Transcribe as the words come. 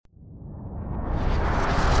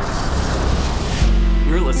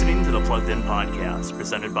to the Plugged In podcast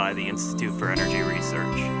presented by the Institute for Energy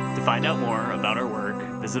Research. To find out more about our work,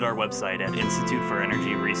 visit our website at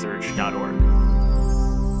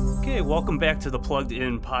instituteforenergyresearch.org. Okay, welcome back to the Plugged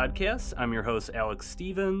In podcast. I'm your host, Alex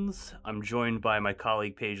Stevens. I'm joined by my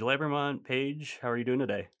colleague, Paige Labermont. Paige, how are you doing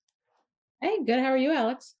today? Hey, good. How are you,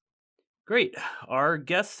 Alex? Great. Our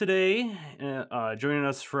guest today, joining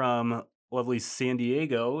us from lovely San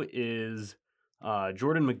Diego, is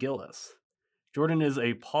Jordan McGillis. Jordan is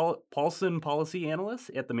a Paulson policy analyst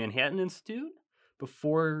at the Manhattan Institute.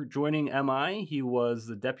 Before joining MI, he was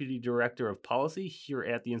the deputy director of policy here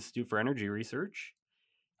at the Institute for Energy Research,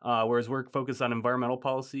 where his work focused on environmental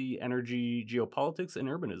policy, energy, geopolitics, and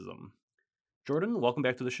urbanism. Jordan, welcome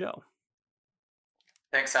back to the show.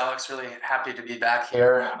 Thanks, Alex. Really happy to be back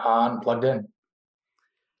here on Plugged In.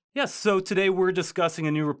 Yes, so today we're discussing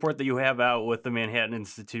a new report that you have out with the Manhattan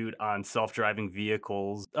Institute on self-driving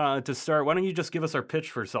vehicles. To start, why don't you just give us our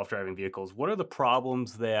pitch for self-driving vehicles? What are the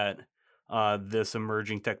problems that this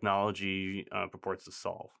emerging technology purports to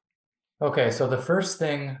solve? Okay, so the first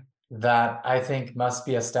thing that I think must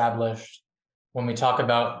be established when we talk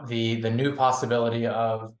about the new possibility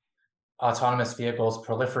of autonomous vehicles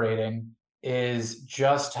proliferating is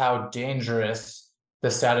just how dangerous the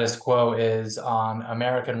status quo is on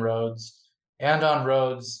American roads and on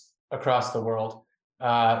roads across the world.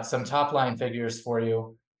 Some top line figures for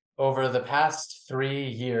you. Over the past 3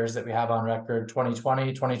 years that we have on record,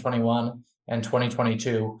 2020, 2021, and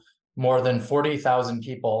 2022, more than 40,000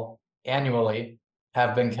 people annually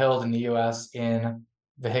have been killed in the US in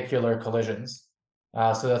vehicular collisions.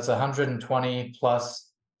 So that's 120 plus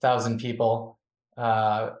thousand people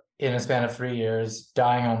in a span of 3 years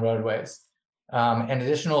dying on roadways. An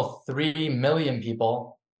additional 3 million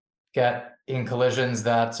people get in collisions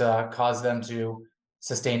that cause them to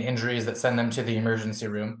sustain injuries that send them to the emergency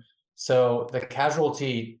room. So the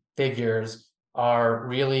casualty figures are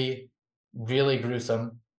really, really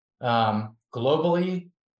gruesome. Globally,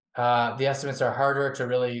 the estimates are harder to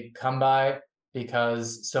really come by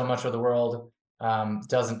because so much of the world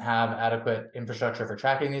doesn't have adequate infrastructure for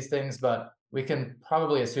tracking these things, but we can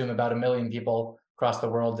probably assume about 1 million people across the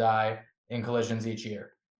world die in collisions each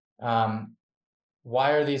year.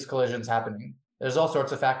 Why are these collisions happening? There's all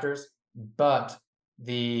sorts of factors, but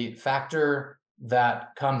the factor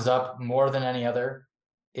that comes up more than any other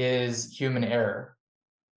is human error.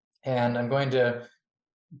 And I'm going to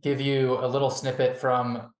give you a little snippet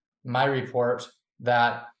from my report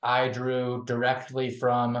that I drew directly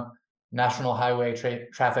from National Highway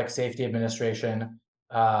Traffic Safety Administration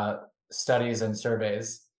studies and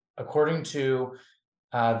surveys. According to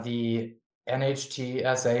the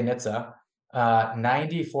NHTSA NHTSA,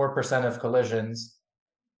 94% of collisions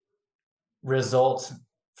result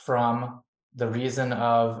from the reason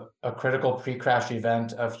of a critical pre-crash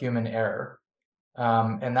event of human error.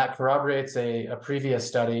 And that corroborates a previous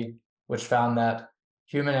study which found that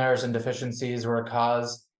human errors and deficiencies were a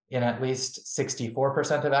cause in at least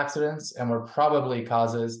 64% of accidents and were probably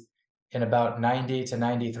causes in about 90 to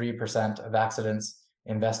 93% of accidents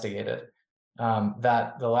investigated.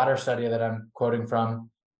 That the latter study that I'm quoting from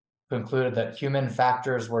concluded that human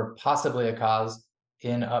factors were possibly a cause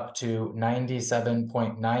in up to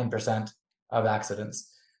 97.9% of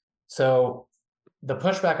accidents. So some of the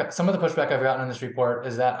pushback I've gotten in this report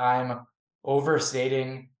is that I'm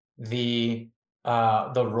overstating the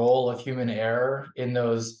role of human error in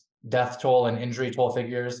those death toll and injury toll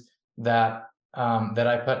figures that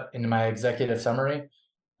I put in my executive summary.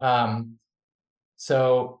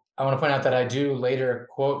 So I want to point out that I do later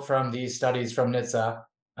quote from these studies from NHTSA,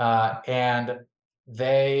 and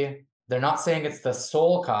they're not saying it's the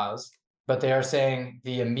sole cause, but they are saying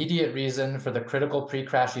the immediate reason for the critical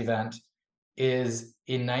pre-crash event is,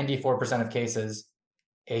 in 94% of cases,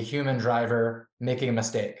 a human driver making a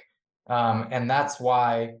mistake. And that's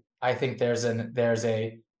why I think there's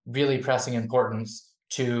a really pressing importance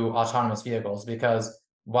to autonomous vehicles, because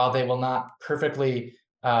while they will not perfectly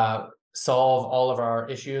solve all of our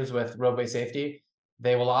issues with roadway safety,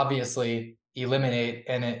 they will obviously eliminate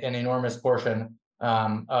an enormous portion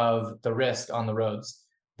of the risk on the roads.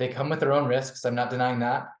 They come with their own risks, I'm not denying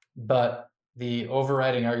that, but the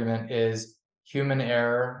overriding argument is human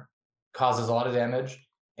error causes a lot of damage.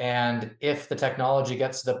 And if the technology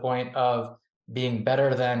gets to the point of being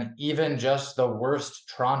better than even just the worst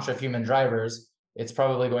tranche of human drivers, it's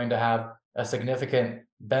probably going to have a significant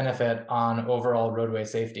benefit on overall roadway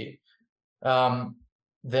safety.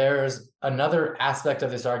 There's another aspect of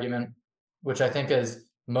this argument, which I think is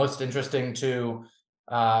most interesting to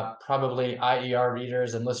probably IER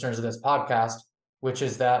readers and listeners of this podcast, which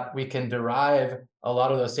is that we can derive a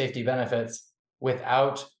lot of those safety benefits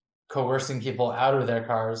without coercing people out of their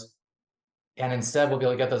cars. And instead, we'll be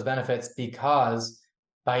able to get those benefits because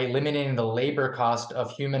by eliminating the labor cost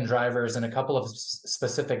of human drivers in a couple of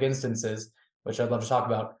specific instances, which I'd love to talk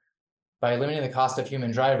about, by eliminating the cost of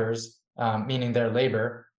human drivers, meaning their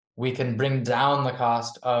labor, we can bring down the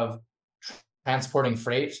cost of transporting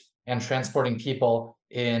freight and transporting people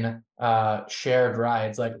in shared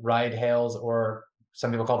rides like ride hails, or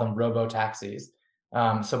some people call them robo taxis.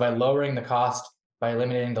 So by lowering the cost, by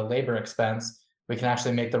eliminating the labor expense, we can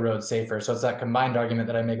actually make the road safer. So it's that combined argument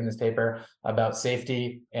that I make in this paper about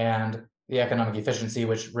safety and the economic efficiency,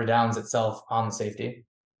 which redounds itself on the safety.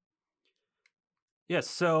 Yes,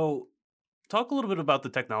 so talk a little bit about the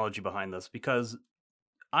technology behind this, because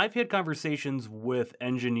I've had conversations with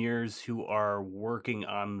engineers who are working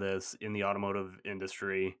on this in the automotive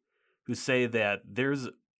industry who say that there's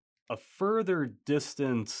a further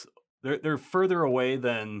distance, they're further away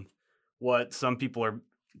than what some people are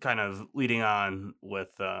kind of leading on with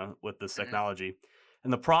this technology.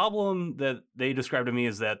 And the problem that they described to me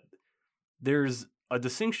is that there's a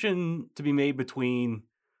distinction to be made between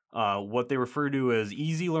what they refer to as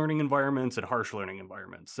easy learning environments and harsh learning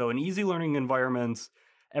environments. So in easy learning environments,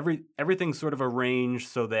 everything's sort of arranged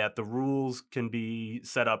so that the rules can be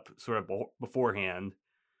set up sort of beforehand.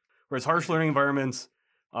 Whereas harsh learning environments,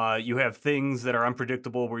 you have things that are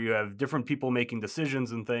unpredictable, where you have different people making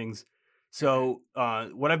decisions and things. So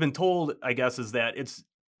what I've been told, I guess, is that it's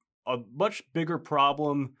a much bigger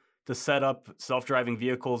problem to set up self-driving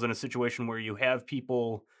vehicles in a situation where you have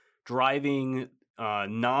people driving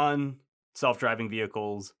non-self-driving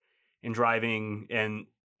vehicles and driving and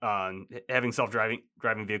having self-driving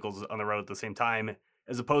vehicles on the road at the same time,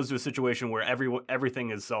 as opposed to a situation where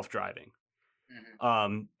everything is self-driving.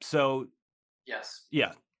 So Yes.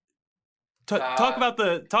 yeah, talk about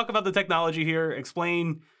the technology here.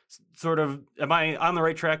 Explain sort of, am I on the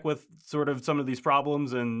right track with sort of some of these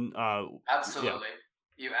problems? And absolutely,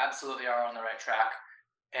 you absolutely are on the right track,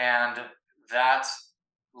 and that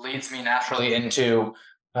leads me naturally into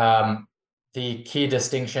the key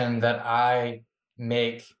distinction that I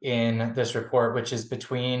make in this report, which is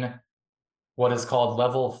between what is called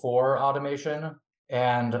level 4 automation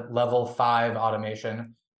and level 5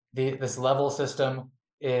 automation. This level system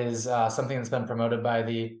is something that's been promoted by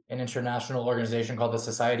an international organization called the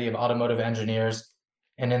Society of Automotive Engineers.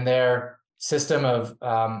 And in their system of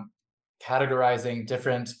categorizing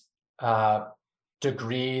different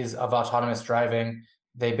degrees of autonomous driving,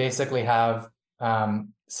 they basically have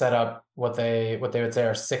set up what they would say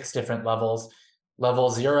are 6 different levels. Level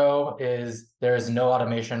 0 is there is no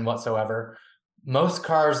automation whatsoever. Most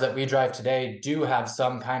cars that we drive today do have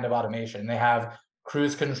some kind of automation. They have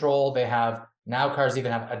cruise control. Now cars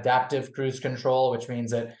even have adaptive cruise control, which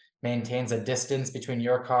means it maintains a distance between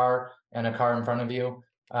your car and a car in front of you.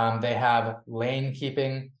 They have lane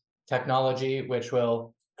keeping technology, which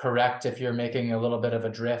will correct if you're making a little bit of a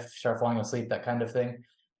drift, start falling asleep, that kind of thing.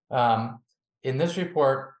 In this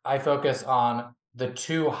report, I focus on the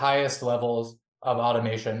 2 highest levels of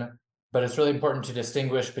automation, but it's really important to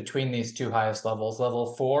distinguish between these 2 highest levels.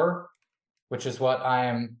 Level 4, which is what I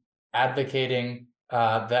am advocating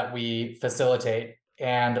that we facilitate,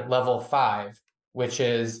 and level 5, which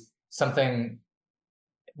is something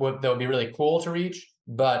that would be really cool to reach,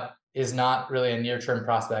 but is not really a near-term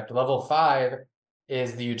prospect. Level 5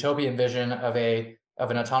 is the utopian vision of an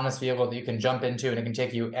autonomous vehicle that you can jump into and it can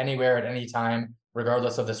take you anywhere at any time,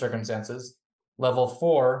 regardless of the circumstances. Level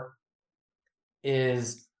 4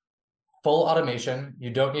 is full automation. You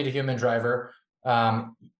don't need a human driver.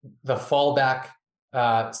 The fallback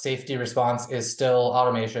safety response is still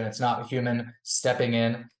automation. It's not human stepping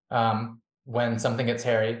in when something gets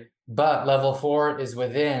hairy. But level 4 is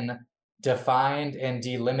within defined and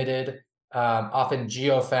delimited, often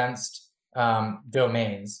geofenced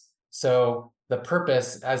domains. So the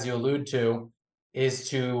purpose, as you allude to, is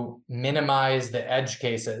to minimize the edge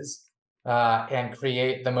cases and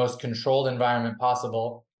create the most controlled environment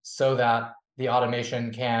possible so that the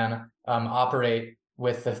automation can operate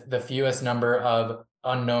with the fewest number of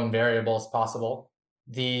unknown variables possible.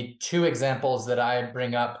 The 2 examples that I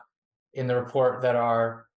bring up in the report that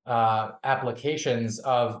are applications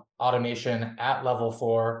of automation at level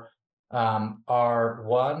 4 are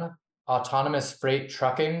 1, autonomous freight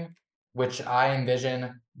trucking, which I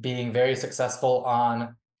envision being very successful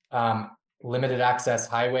on limited access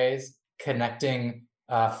highways, connecting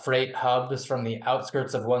freight hubs from the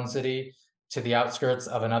outskirts of one city to the outskirts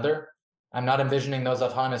of another. I'm not envisioning those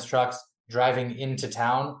autonomous trucks driving into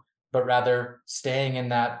town, but rather staying in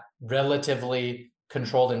that relatively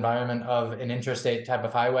controlled environment of an interstate type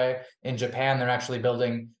of highway. In Japan, they're actually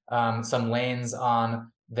building some lanes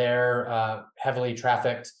on their heavily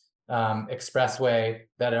trafficked expressway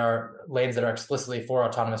that are lanes that are explicitly for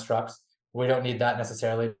autonomous trucks. We don't need that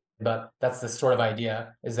necessarily, but that's the sort of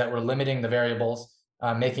idea, is that we're limiting the variables,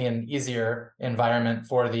 making an easier environment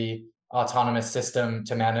for the autonomous system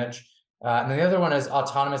to manage. And then the other one is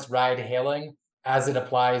autonomous ride hailing as it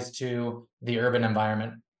applies to the urban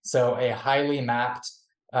environment. So a highly mapped,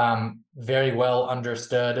 very well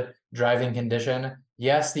understood driving condition.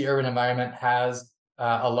 Yes, the urban environment has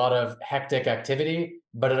a lot of hectic activity,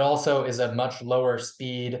 but it also is a much lower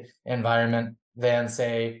speed environment than,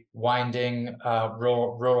 say, winding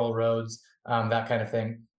rural roads, that kind of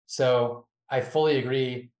thing. So I fully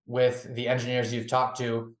agree with the engineers you've talked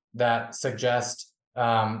to that suggest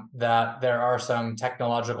that there are some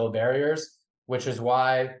technological barriers, which is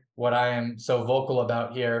why what I am so vocal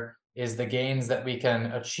about here is the gains that we can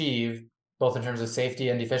achieve, both in terms of safety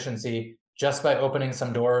and efficiency, just by opening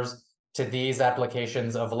some doors to these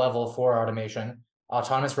applications of level 4 automation.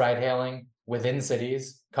 Autonomous ride hailing within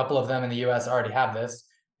cities, a couple of them in the US already have this,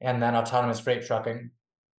 and then autonomous freight trucking.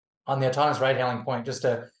 On the autonomous ride hailing point, just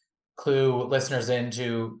to clue listeners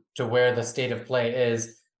into where the state of play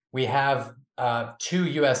is, we have 2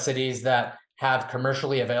 US cities that have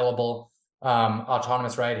commercially available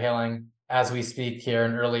autonomous ride hailing as we speak here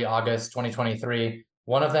in early August 2023.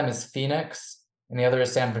 One of them is Phoenix, and the other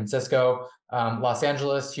is San Francisco. Los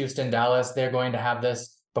Angeles, Houston, Dallas, they're going to have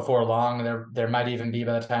this before long. There might even be,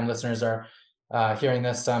 by the time listeners are hearing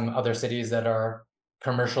this, some other cities that are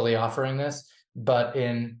commercially offering this. But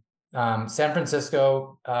in San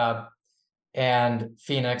Francisco and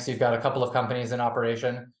Phoenix, you've got a couple of companies in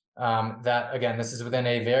operation that, again, this is within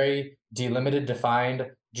a very delimited, defined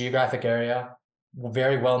geographic area,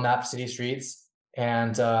 very well mapped city streets,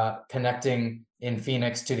 and connecting in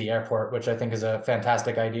Phoenix to the airport, which I think is a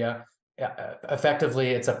fantastic idea.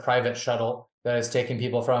 Effectively, it's a private shuttle that is taking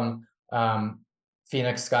people from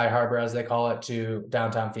Phoenix Sky Harbor, as they call it, to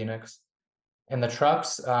downtown Phoenix. And the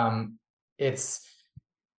trucks, it's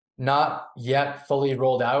not yet fully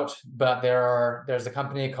rolled out, but there's a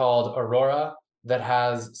company called Aurora that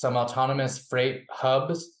has some autonomous freight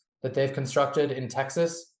hubs that they've constructed in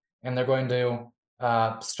Texas, and they're going to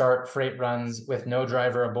start freight runs with no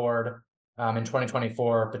driver aboard in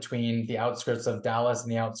 2024 between the outskirts of Dallas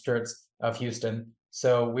and the outskirts of Houston.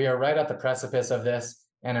 So we are right at the precipice of this,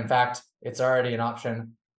 and in fact, it's already an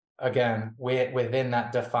option, again, within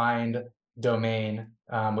that defined domain,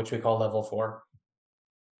 which we call level 4.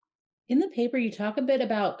 In the paper, you talk a bit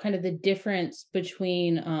about kind of the difference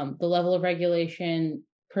between the level of regulation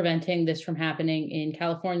preventing this from happening in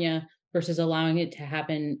California versus allowing it to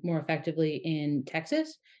happen more effectively in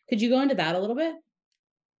Texas. Could you go into that a little bit?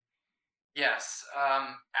 Yes.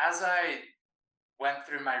 As I went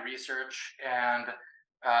through my research and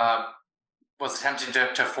was attempting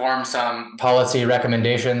to form some policy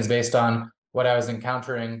recommendations based on what I was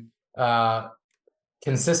encountering,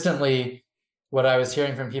 consistently, what I was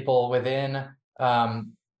hearing from people within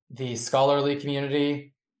the scholarly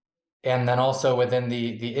community and then also within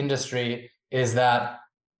the industry is that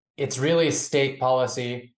it's really state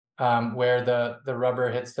policy where the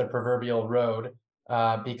rubber hits the proverbial road,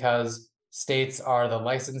 because states are the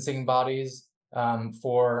licensing bodies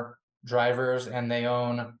for drivers, and they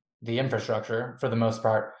own the infrastructure for the most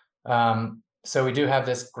part. So we do have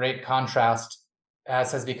this great contrast,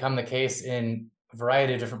 as has become the case in a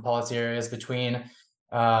variety of different policy areas, between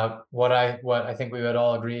what I think we would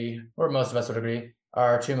all agree, or most of us would agree,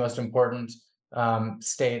 are our 2 most important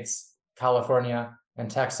states, California and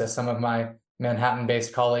Texas. Some of my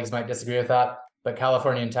Manhattan-based colleagues might disagree with that, but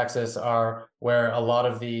California and Texas are where a lot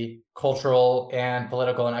of the cultural and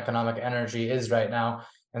political and economic energy is right now.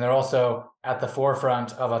 And they're also at the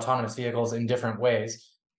forefront of autonomous vehicles in different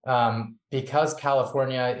ways. Because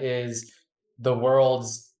California is the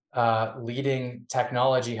world's leading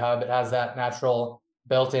technology hub, it has that natural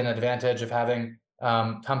built-in advantage of having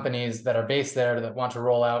companies that are based there that want to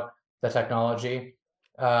roll out the technology.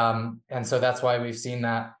 And so that's why we've seen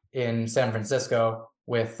that in San Francisco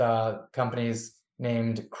with companies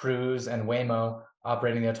named Cruise and Waymo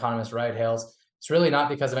operating the autonomous ride hails. It's really not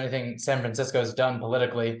because of anything San Francisco has done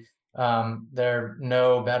politically. They're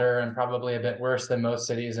no better and probably a bit worse than most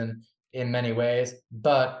cities in many ways,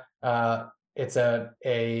 but it's an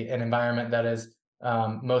environment that is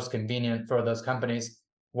most convenient for those companies.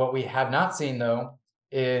 What we have not seen, though,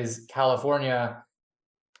 is California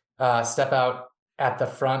step out at the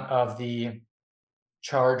front of the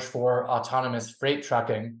charge for autonomous freight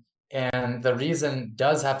trucking. And the reason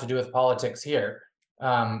does have to do with politics here.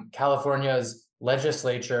 California's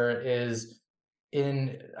legislature is I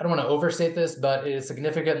don't want to overstate this, but it is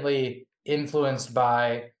significantly influenced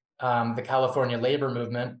by the California labor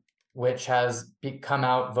movement, which has come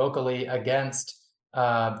out vocally against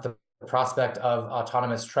the prospect of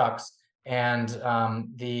autonomous trucks. And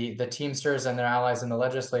the Teamsters and their allies in the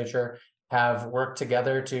legislature have worked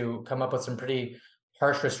together to come up with some pretty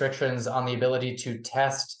harsh restrictions on the ability to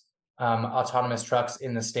test autonomous trucks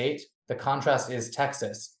in the state. The contrast is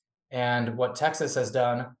Texas. And what Texas has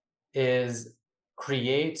done is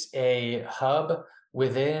create a hub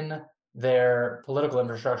within their political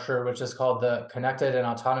infrastructure, which is called the Connected and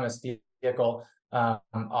Autonomous Vehicle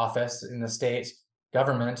Office in the state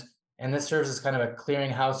government. And this serves as kind of a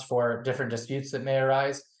clearinghouse for different disputes that may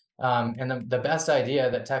arise. And the best idea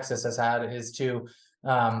that Texas has had is to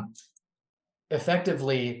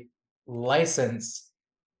effectively license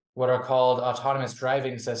what are called autonomous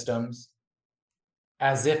driving systems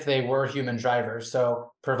as if they were human drivers.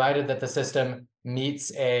 So provided that the system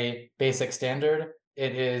meets a basic standard,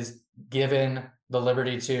 it is given the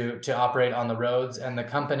liberty to operate on the roads, and the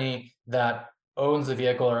company that owns the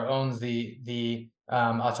vehicle or owns the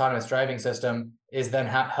autonomous driving system is then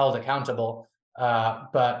held accountable.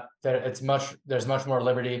 But there's much more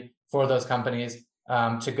liberty for those companies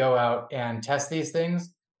to go out and test these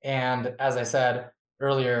things, and as I said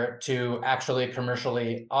earlier, to actually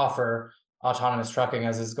commercially offer autonomous trucking,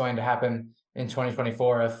 as is going to happen in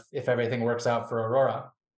 2024 if everything works out for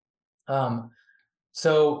Aurora.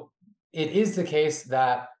 So it is the case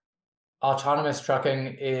that autonomous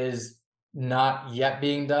trucking is not yet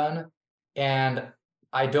being done, and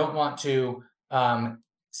I don't want to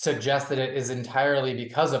suggest that it is entirely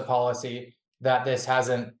because of policy that this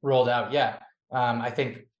hasn't rolled out yet. I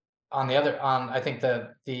think I think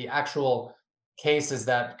the actual case is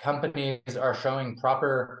that companies are showing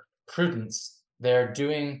proper prudence. They're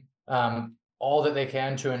doing all that they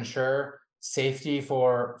can to ensure safety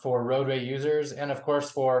for roadway users, and of course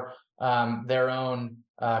for their own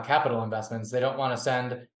capital investments. They don't want to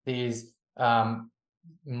send these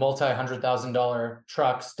multi-$100,000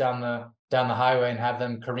 trucks down the highway and have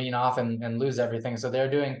them careen off and lose everything. So they're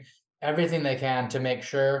doing everything they can to make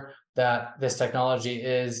sure that this technology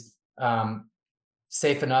is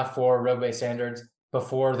safe enough for roadway standards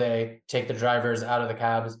before they take the drivers out of the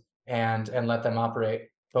cabs and let them operate.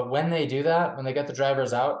 But when they do that, when they get the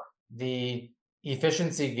drivers out, the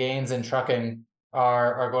efficiency gains in trucking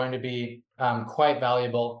are going to be quite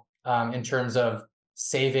valuable in terms of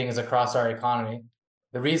savings across our economy.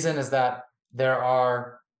 The reason is that there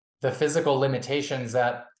are the physical limitations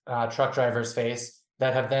that truck drivers face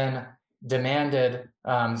that have then demanded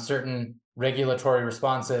certain regulatory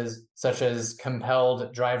responses, such as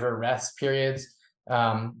compelled driver rest periods,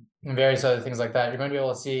 and various other things like that. You're going to be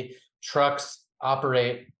able to see trucks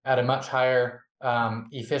operate at a much higher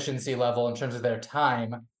efficiency level in terms of their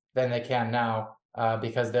time than they can now,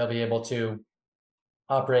 because they'll be able to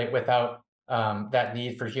operate without that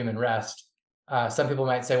need for human rest. Some people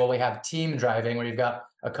might say, well, we have team driving where you've got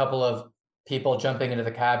a couple of people jumping into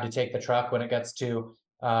the cab to take the truck when it gets to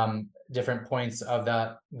different points of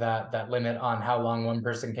that limit on how long one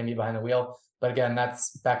person can be behind the wheel. But again,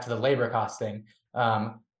 that's back to the labor cost thing.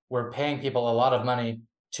 We're paying people a lot of money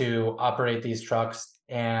to operate these trucks,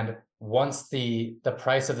 and once the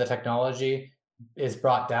price of the technology is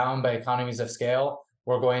brought down by economies of scale,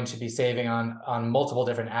 we're going to be saving on multiple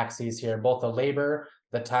different axes here, both the labor,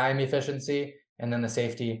 the time efficiency, and then the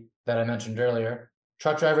safety that I mentioned earlier.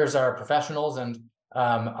 Truck drivers are professionals and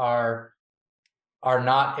are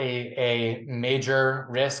not a major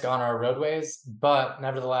risk on our roadways, but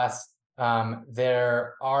nevertheless,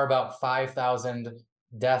 there are about 5,000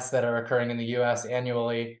 deaths that are occurring in the US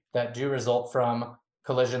annually that do result from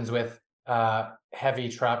collisions with heavy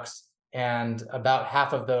trucks, and about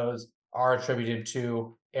half of those are attributed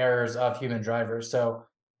to errors of human drivers. So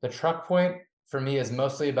the truck point for me is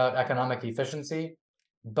mostly about economic efficiency,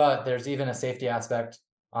 but there's even a safety aspect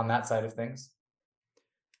on that side of things.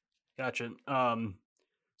 Gotcha.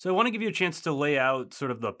 So I want to give you a chance to lay out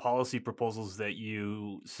sort of the policy proposals that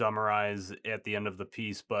you summarize at the end of the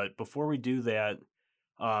piece. But before we do that,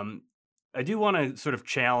 I do want to sort of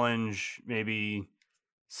challenge maybe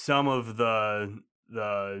some of the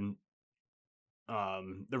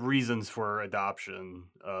reasons for adoption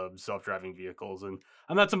of self-driving vehicles. And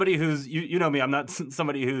I'm not somebody who's you know me. I'm not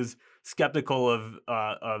somebody who's skeptical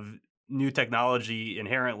of new technology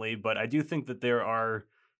inherently, but I do think that there are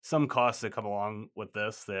some costs that come along with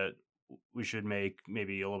this that we should make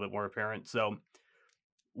maybe a little bit more apparent. So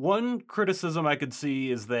one criticism I could see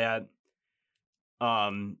is that,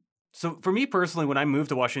 so for me personally, when I moved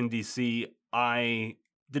to Washington, D.C., I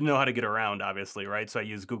didn't know how to get around, obviously, right? So I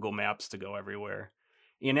used Google Maps to go everywhere.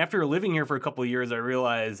 And after living here for a couple of years, I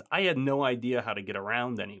realized I had no idea how to get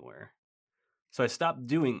around anywhere. So I stopped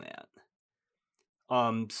doing that.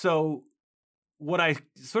 So what I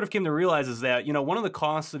sort of came to realize is that, one of the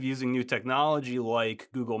costs of using new technology like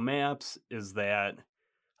Google Maps is that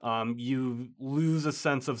you lose a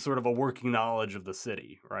sense of sort of a working knowledge of the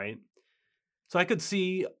city, right? So I could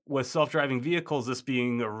see with self-driving vehicles this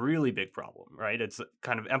being a really big problem, right? It's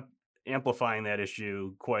kind of amplifying that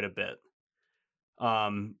issue quite a bit.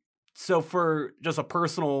 So for just a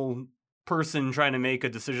personal person trying to make a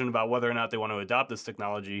decision about whether or not they want to adopt this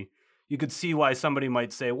technology, you could see why somebody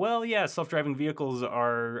might say, well, yeah, self-driving vehicles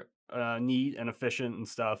are neat and efficient and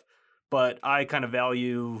stuff, but I kind of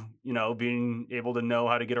value, being able to know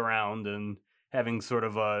how to get around and having sort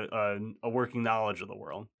of a working knowledge of the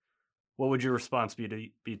world. What would your response be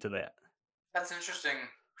to that? That's an interesting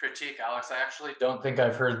critique, Alex. I actually don't think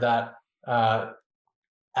I've heard that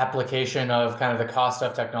application of kind of the cost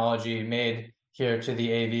of technology made here to the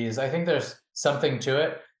AVs. I think there's something to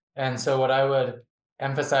it. And so what I would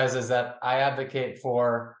emphasize is that I advocate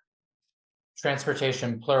for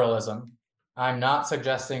transportation pluralism. I'm not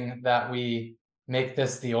suggesting that we make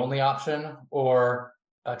this the only option or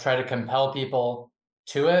try to compel people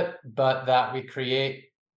to it, but that we create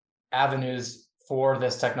avenues for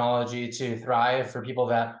this technology to thrive for people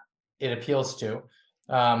that it appeals to.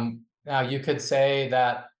 Now, you could say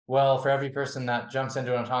that, well, for every person that jumps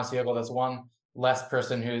into an autonomous vehicle, that's one less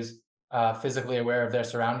person who's physically aware of their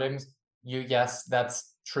surroundings. Yes,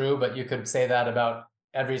 that's true, but you could say that about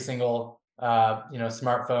every single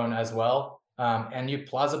smartphone as well, and you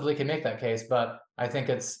plausibly can make that case. But I think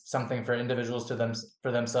it's something for individuals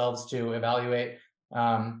for themselves to evaluate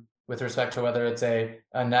with respect to whether it's a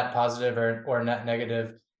net positive or a net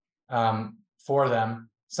negative for them.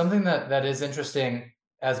 Something that is interesting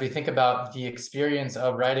as we think about the experience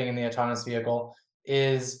of riding in the autonomous vehicle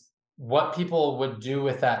is what people would do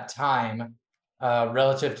with that time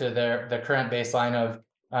relative to the current baseline of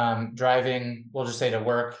driving, we'll just say to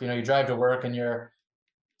work. You drive to work and you're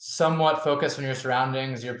somewhat focused on your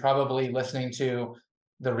surroundings. You're probably listening to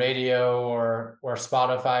the radio or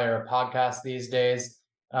Spotify or a podcast these days.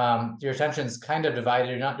 Your attention's kind of divided.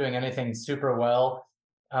 You're not doing anything super well.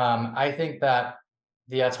 I think that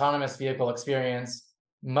the autonomous vehicle experience,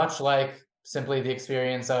 much like simply the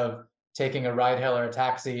experience of taking a ride hail or a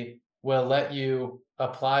taxi, will let you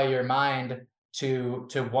apply your mind to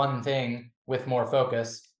one thing with more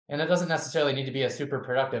focus. And it doesn't necessarily need to be a super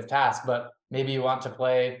productive task, but maybe you want to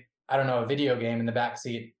play, I don't know, a video game in the back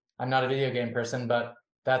seat. I'm not a video game person, but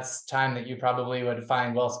that's time that you probably would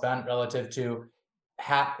find well spent relative to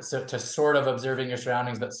sort of observing your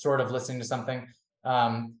surroundings, but sort of listening to something.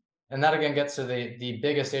 And that again gets to the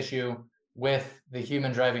biggest issue with the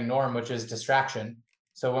human driving norm, which is distraction.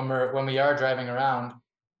 So when we are driving around,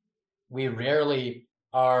 we rarely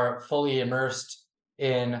are fully immersed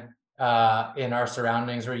in our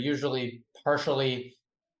surroundings. We're usually partially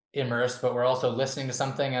immersed, but we're also listening to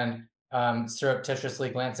something and surreptitiously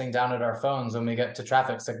glancing down at our phones when we get to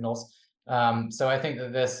traffic signals. So I think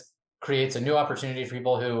that this creates a new opportunity for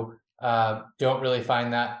people who don't really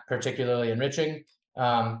find that particularly enriching.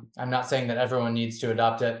 I'm not saying that everyone needs to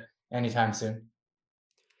adopt it anytime soon.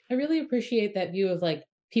 I really appreciate that view of like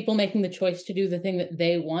people making the choice to do the thing that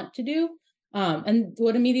they want to do. And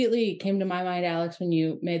what immediately came to my mind, Alex, when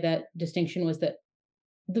you made that distinction was that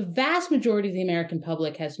the vast majority of the American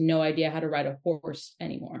public has no idea how to ride a horse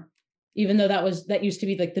anymore, even though that used to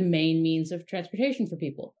be like the main means of transportation for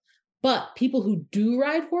people. But people who do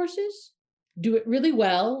ride horses do it really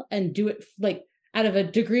well and do it like out of a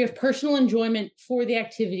degree of personal enjoyment for the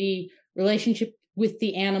activity, relationship with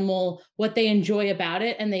the animal, what they enjoy about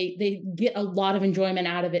it, and they get a lot of enjoyment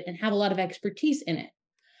out of it and have a lot of expertise in it.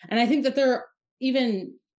 And I think that there are,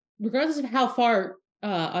 even regardless of how far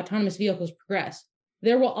autonomous vehicles progress,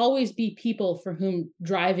 there will always be people for whom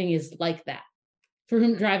driving is like that, for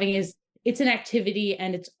whom driving is, it's an activity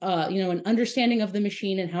and it's an understanding of the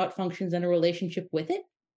machine and how it functions and a relationship with it.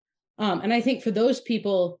 And I think for those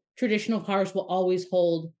people, traditional cars will always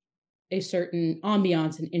hold a certain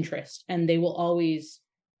ambiance and interest, and they will always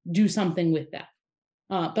do something with that.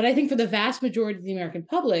 But I think for the vast majority of the American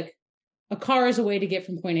public, a car is a way to get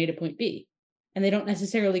from point A to point B, and they don't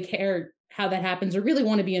necessarily care how that happens or really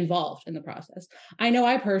want to be involved in the process. I know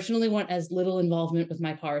I personally want as little involvement with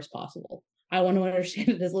my car as possible. I want to understand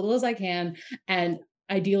it as little as I can and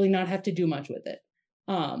ideally not have to do much with it.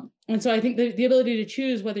 And so I think the ability to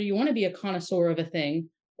choose whether you want to be a connoisseur of a thing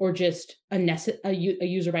or just a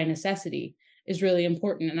user by necessity is really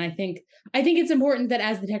important. And I think it's important that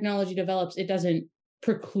as the technology develops, it doesn't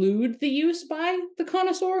preclude the use by the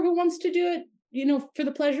connoisseur who wants to do it for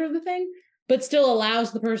the pleasure of the thing, but still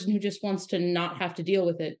allows the person who just wants to not have to deal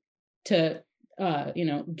with it to,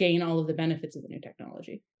 gain all of the benefits of the new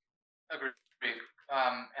technology. Agreed.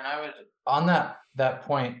 And I would, on that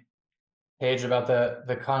point, Paige, about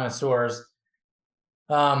the connoisseurs,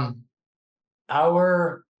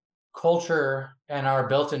 our culture and our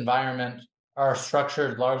built environment are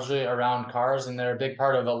structured largely around cars, and they're a big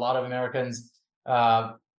part of a lot of Americans'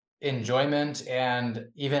 enjoyment and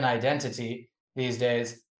even identity these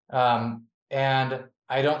days. And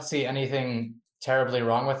I don't see anything terribly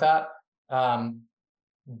wrong with that.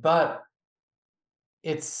 But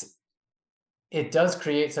it does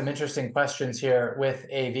create some interesting questions here with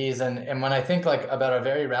AVs. And when I think like about a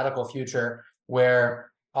very radical future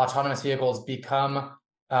where autonomous vehicles become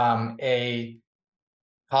a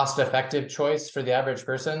cost-effective choice for the average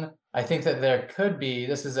person, I think that there could be,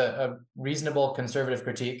 this is a reasonable conservative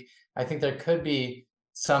critique, I think there could be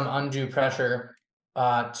some undue pressure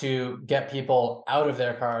to get people out of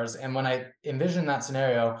their cars. And when I envision that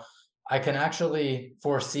scenario, I can actually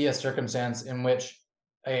foresee a circumstance in which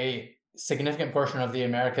a significant portion of the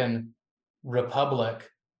American republic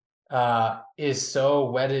is so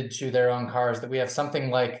wedded to their own cars that we have something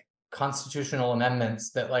like constitutional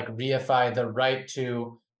amendments that like reify the right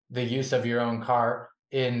to the use of your own car.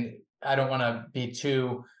 I don't want to be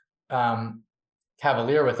too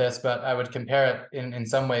cavalier with this, but I would compare it in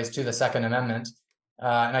some ways to the Second Amendment.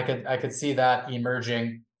 And I could see that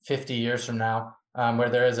emerging 50 years from now, where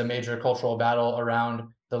there is a major cultural battle around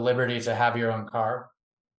the liberty to have your own car.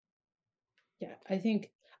 Yeah, I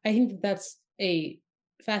think that's a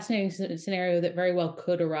fascinating scenario that very well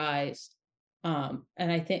could arise. And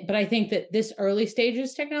I think that this early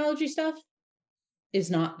stages technology stuff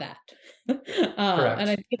is not that. And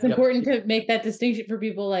I think it's important to make that distinction for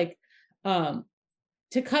people, like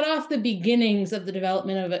to cut off the beginnings of the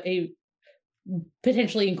development of a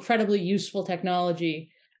potentially incredibly useful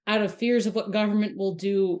technology out of fears of what government will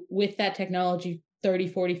do with that technology 30,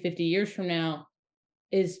 40, 50 years from now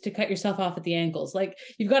is to cut yourself off at the ankles. Like,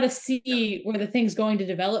 you've got to see where the thing's going to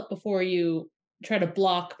develop before you try to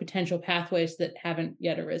block potential pathways that haven't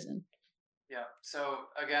yet arisen. Yeah. So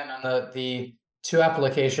again, on the two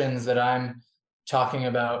applications that I'm talking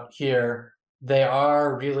about here, they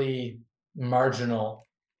are really marginal.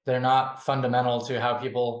 They're not fundamental to how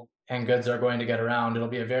people and goods are going to get around. It'll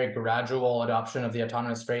be a very gradual adoption of the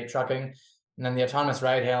autonomous freight trucking. And then the autonomous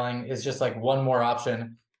ride hailing is just like one more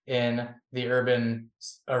option in the urban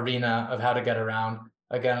arena of how to get around.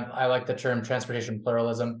 Again, I like the term transportation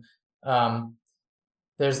pluralism.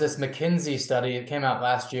 There's this McKinsey study, it came out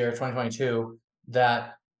last year, 2022,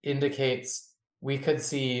 that indicates we could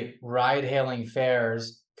see ride-hailing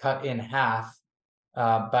fares cut in half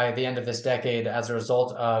by the end of this decade as a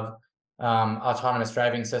result of autonomous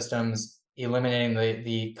driving systems eliminating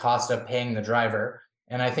the cost of paying the driver.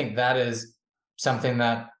 And I think that is something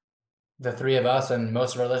that the three of us and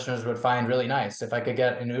most of our listeners would find really nice. If I could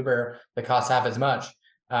get an Uber that costs half as much,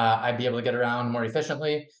 I'd be able to get around more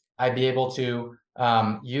efficiently. I'd be able to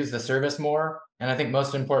use the service more. And I think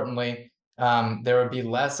most importantly, there would be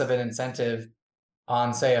less of an incentive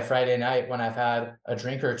on, say, a Friday night when I've had a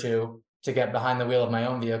drink or two to get behind the wheel of my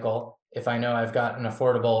own vehicle, if I know I've got an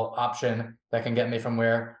affordable option that can get me from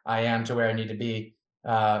where I am to where I need to be.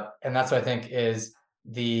 And that's what I think is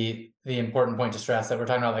the important point to stress, that we're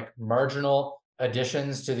talking about like marginal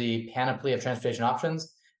additions to the panoply of transportation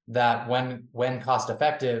options that when cost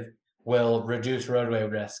effective will reduce roadway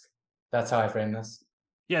risk. That's how I frame this.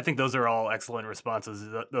 Yeah, I think those are all excellent responses.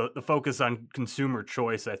 The focus on consumer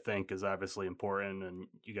choice, I think, is obviously important, and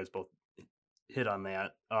you guys both hit on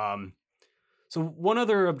that. So one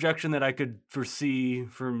other objection that I could foresee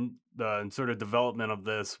from the sort of development of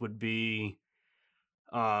this would be,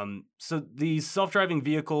 so these self-driving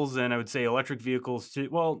vehicles, and I would say electric vehicles too,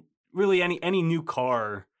 well, really any new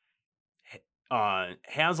car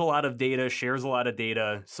has a lot of data, shares a lot of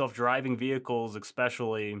data, self-driving vehicles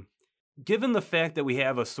especially. Given the fact that we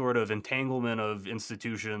have a sort of entanglement of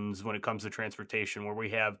institutions when it comes to transportation, where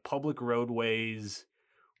we have public roadways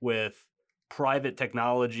with private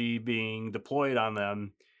technology being deployed on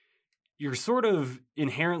them, you're sort of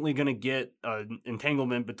inherently going to get an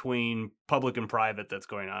entanglement between public and private that's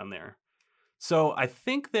going on there. So I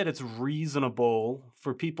think that it's reasonable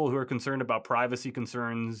for people who are concerned about privacy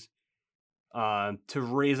concerns to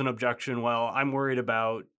raise an objection. Well, I'm worried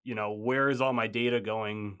about, where is all my data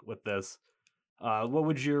going with this? What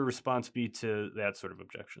would your response be to that sort of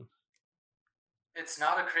objection? It's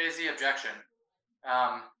not a crazy objection.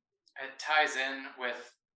 It ties in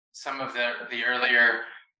with some of the earlier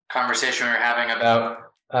conversation we were having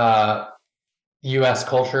about U.S.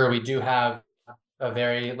 culture. We do have a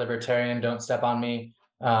very libertarian, don't step on me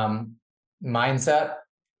mindset.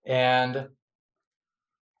 And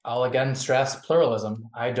I'll again stress pluralism.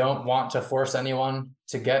 I don't want to force anyone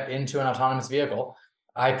to get into an autonomous vehicle.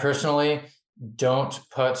 I personally don't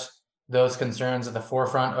put those concerns at the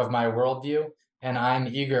forefront of my worldview, and I'm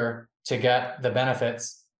eager to get the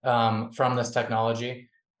benefits from this technology.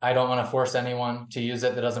 I don't want to force anyone to use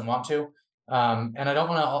it that doesn't want to, and I don't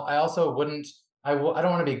want to. I also wouldn't. I don't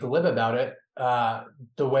want to be glib about it.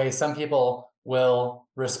 The way some people will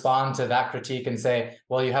respond to that critique and say,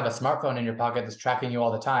 well, you have a smartphone in your pocket that's tracking you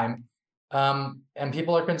all the time. And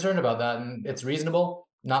people are concerned about that, and it's reasonable.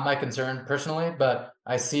 Not my concern personally, but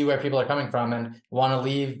I see where people are coming from and want to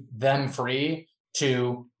leave them free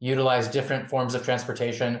to utilize different forms of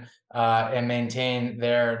transportation and maintain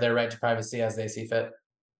their right to privacy as they see fit.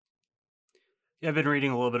 Yeah, I've been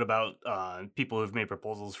reading a little bit about people who've made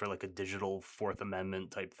proposals for like a digital Fourth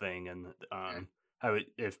Amendment type thing, and I would,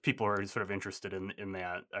 if people are sort of interested in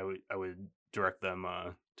that, I would direct them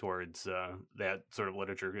towards that sort of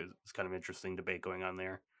literature. It's kind of interesting debate going on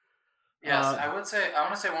there. Yes, I want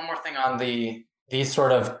to say one more thing on these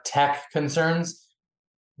sort of tech concerns.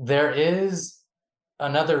 There is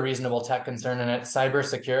another reasonable tech concern, and it's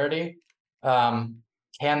cybersecurity.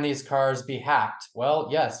 Can these cars be hacked? Well,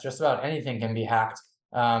 yes, just about anything can be hacked.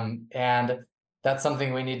 And that's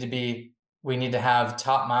something we need to have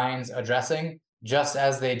top minds addressing, just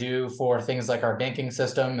as they do for things like our banking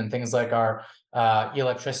system and things like our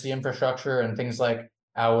electricity infrastructure and things like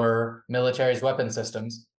our military's weapon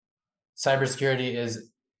systems. Cybersecurity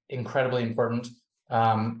is incredibly important.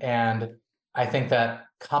 And I think that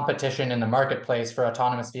competition in the marketplace for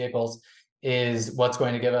autonomous vehicles is what's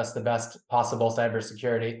going to give us the best possible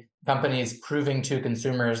cybersecurity. Companies proving to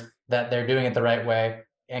consumers that they're doing it the right way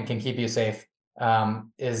and can keep you safe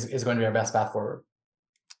is going to be our best path forward.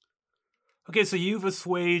 Okay, so you've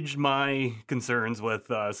assuaged my concerns with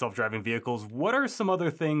self-driving vehicles. What are some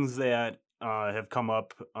other things that have come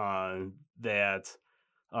up that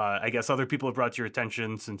I guess other people have brought to your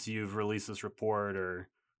attention since you've released this report, or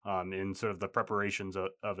in sort of the preparations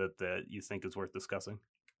of it, that you think is worth discussing?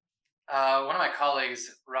 One of my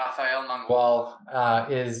colleagues, Rafael Mangual,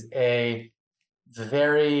 is a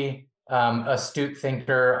very astute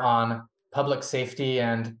thinker on public safety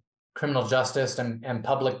and criminal justice and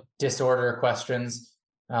public disorder questions.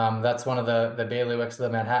 That's one of the bailiwicks of the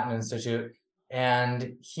Manhattan Institute.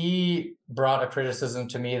 And he brought a criticism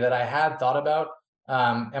to me that I had thought about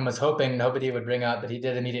and was hoping nobody would bring up, but he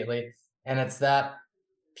did immediately. And it's that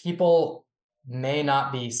people may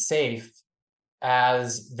not be safe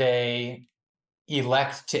as they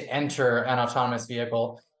elect to enter an autonomous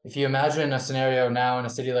vehicle. If you imagine a scenario now in a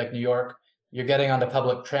city like New York, you're getting onto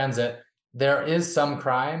public transit, there is some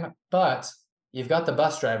crime, but you've got the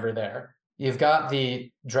bus driver there. You've got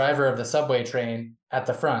the driver of the subway train at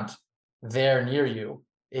the front there near you.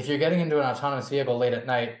 If you're getting into an autonomous vehicle late at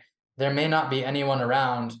night, there may not be anyone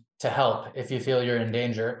around to help if you feel you're in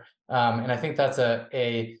danger. And I think that's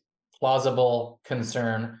a plausible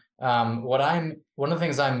concern. One of the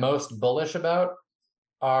things I'm most bullish about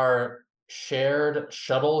are shared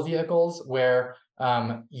shuttle vehicles where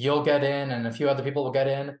you'll get in and a few other people will get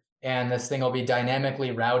in, and this thing will be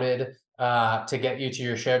dynamically routed to get you to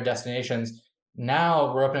your shared destinations.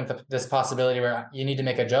 Now we're opening up this possibility where you need to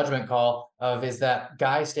make a judgment call of, is that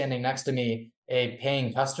guy standing next to me a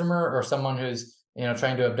paying customer or someone who's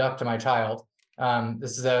trying to abduct my child?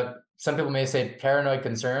 This is some people may say paranoid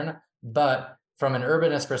concern, but from an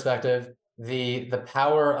urbanist perspective, the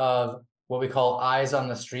power of what we call eyes on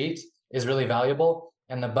the street is really valuable.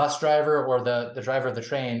 And the bus driver or the driver of the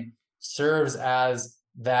train serves as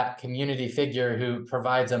that community figure who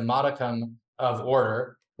provides a modicum of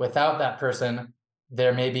order. Without that person,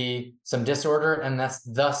 there may be some disorder, and that's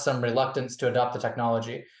thus some reluctance to adopt the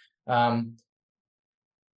technology.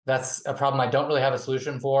 That's a problem I don't really have a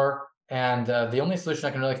solution for. And the only solution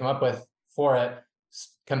I can really come up with for it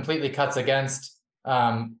completely cuts against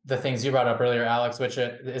the things you brought up earlier, Alex, which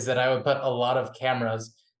is that I would put a lot of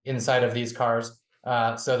cameras inside of these cars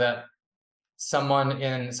so that someone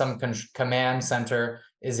in some command center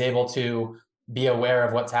is able to be aware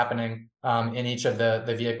of what's happening in each of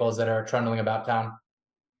the vehicles that are trundling about town.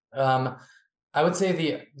 I would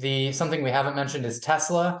say the something we haven't mentioned is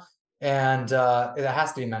Tesla, and it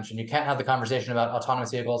has to be mentioned. You can't have the conversation about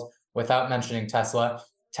autonomous vehicles without mentioning Tesla.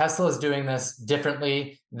 Tesla is doing this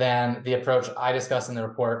differently than the approach I discussed in the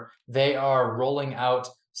report. They are rolling out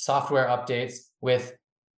software updates with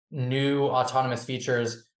new autonomous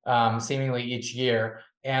features seemingly each year,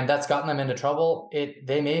 and that's gotten them into trouble.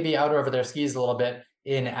 They may be out over their skis a little bit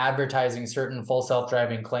in advertising certain full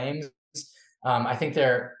self-driving claims, I think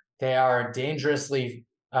they are dangerously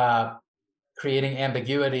creating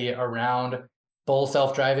ambiguity around full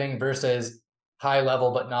self-driving versus high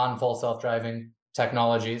level but non-full self-driving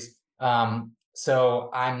technologies. So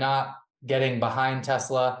I'm not getting behind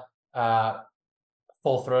Tesla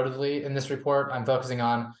full-throatedly in this report. I'm focusing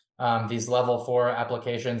on these level 4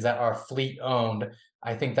 applications that are fleet owned.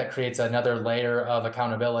 I think that creates another layer of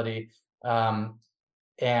accountability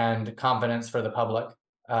and confidence for the public.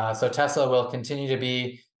 So Tesla will continue to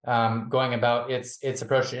be going about its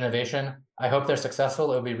approach to innovation. I hope they're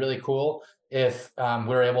successful. It would be really cool if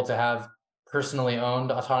we're able to have personally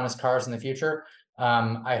owned autonomous cars in the future.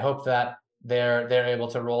 I hope that they're able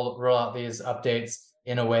to roll out these updates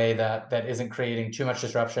in a way that isn't creating too much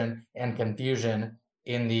disruption and confusion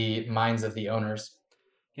in the minds of the owners.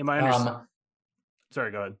 Yeah,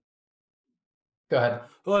 sorry, go ahead. Go ahead.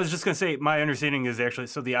 Well, I was just going to say, my understanding is actually,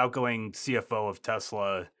 so the outgoing CFO of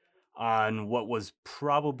Tesla on what was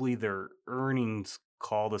probably their earnings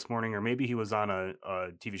call this morning, or maybe he was on a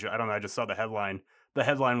TV show. I don't know. I just saw the headline. The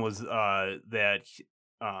headline was that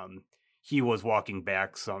he was walking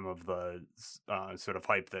back some of the sort of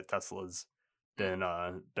hype that Tesla's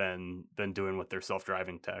been doing with their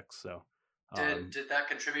self-driving tech. So did that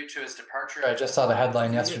contribute to his departure? I just saw the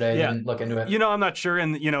headline yesterday. Yeah. Didn't look into it. I'm not sure,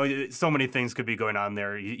 and so many things could be going on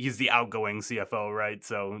there. He's the outgoing CFO, right?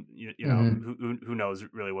 So who knows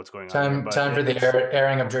really what's going on? Time for the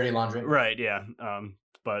airing of dirty laundry, right? Yeah.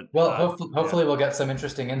 But hopefully we'll get some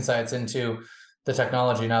interesting insights into the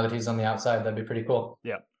technology now that he's on the outside. That'd be pretty cool.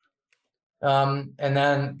 Yeah. And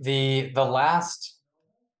then the last,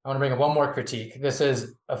 I want to bring up one more critique. This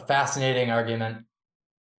is a fascinating argument,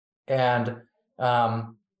 and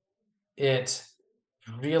it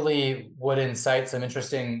really would incite some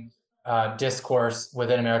interesting discourse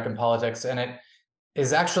within American politics. And it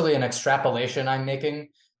is actually an extrapolation I'm making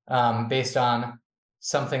based on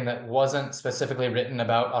something that wasn't specifically written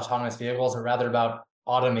about autonomous vehicles, but rather about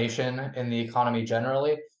automation in the economy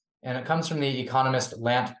generally. And it comes from the economist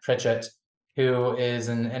Lant Pritchett, who is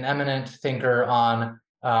an eminent thinker on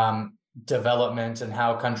development and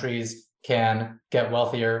how countries can get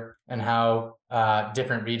wealthier and how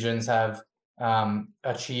different regions have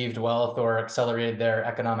achieved wealth or accelerated their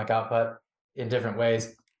economic output in different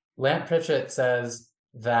ways. Lant Pritchett says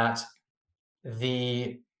that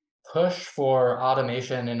the push for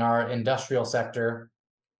automation in our industrial sector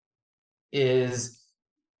is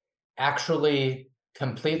actually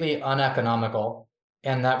completely uneconomical,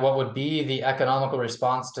 and that what would be the economical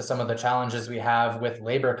response to some of the challenges we have with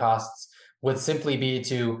labor costs would simply be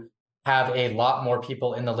to have a lot more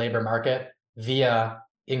people in the labor market via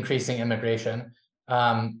increasing immigration.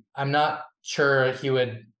 I'm not sure you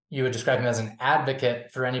would describe him as an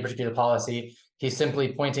advocate for any particular policy. He's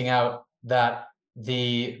simply pointing out that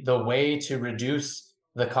the way to reduce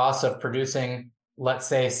the cost of producing, let's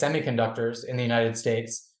say, semiconductors in the United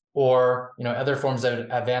States, or other forms of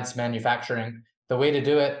advanced manufacturing, the way to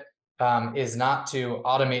do it is not to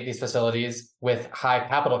automate these facilities with high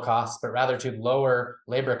capital costs, but rather to lower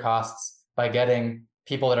labor costs by getting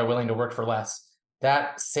people that are willing to work for less.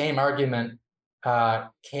 That same argument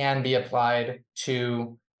can be applied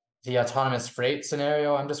to the autonomous freight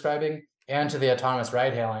scenario I'm describing and to the autonomous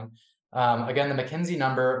ride hailing. Again, the McKinsey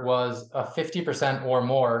number was a 50% or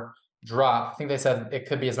more drop. I think they said it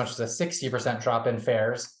could be as much as a 60% drop in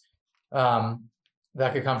fares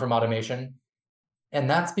that could come from automation. And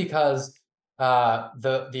that's because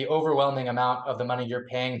the overwhelming amount of the money you're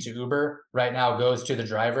paying to Uber right now goes to the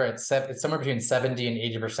driver. It's somewhere between 70 and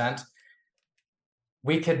 80%.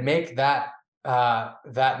 We could make that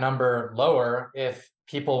number lower if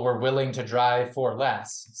people were willing to drive for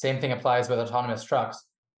less. Same thing applies with autonomous trucks.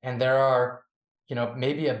 And there are,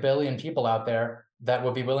 maybe 1 billion people out there that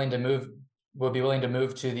would be willing to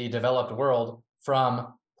move to the developed world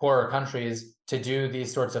from poorer countries to do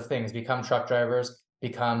these sorts of things, become truck drivers,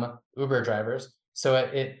 become Uber drivers. So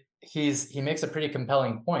he makes a pretty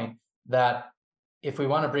compelling point that if we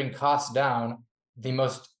want to bring costs down, the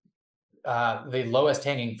lowest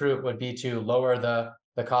hanging fruit would be to lower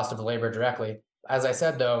the cost of labor directly. As I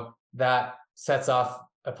said, though, that sets off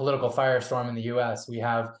a political firestorm in the US. We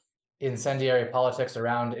have incendiary politics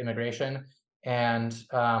around immigration, and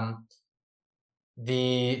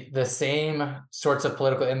the same sorts of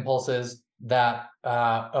political impulses that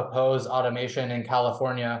oppose automation in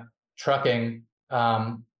California trucking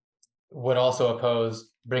would also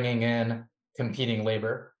oppose bringing in competing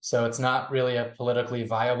labor. So it's not really a politically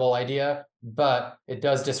viable idea, but it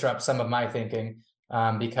does disrupt some of my thinking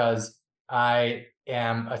because I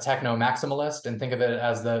am a techno-maximalist and think of it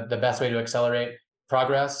as the best way to accelerate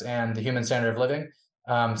progress and the human standard of living.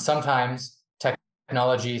 Sometimes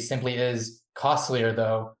technology simply is costlier,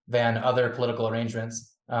 though, than other political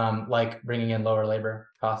arrangements, like bringing in lower labor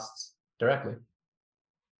costs directly. I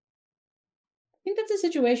think that's a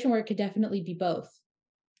situation where it could definitely be both.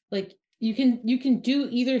 Like you can do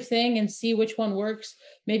either thing and see which one works.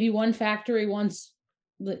 Maybe one factory wants,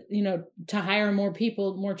 to hire more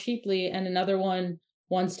people more cheaply, and another one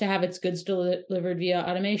wants to have its goods delivered via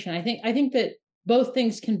automation. I think that both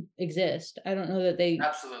things can exist. I don't know that they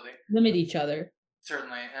Absolutely. limit each other.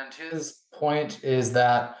 Certainly. And his point is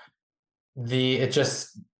that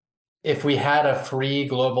if we had a free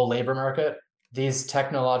global labor market, these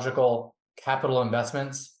technological capital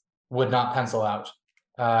investments would not pencil out,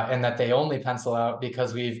 and that they only pencil out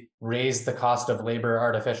because we've raised the cost of labor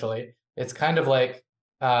artificially. It's kind of like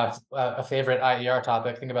a favorite IER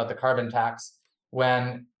topic. Think about the carbon tax.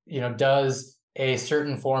 When, does a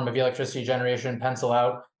certain form of electricity generation pencil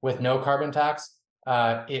out with no carbon tax?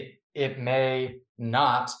 It may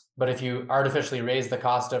not, but if you artificially raise the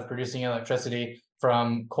cost of producing electricity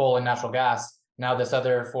from coal and natural gas, now this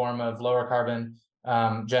other form of lower carbon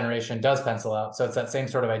generation does pencil out. So it's that same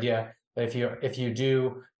sort of idea. That if you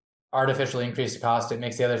do artificially increase the cost, it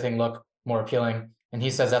makes the other thing look more appealing. And he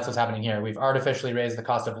says that's what's happening here. We've artificially raised the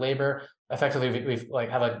cost of labor. Effectively, we've like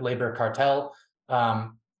have a labor cartel,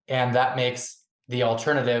 and that makes the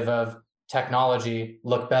alternative of technology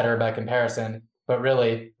look better by comparison. But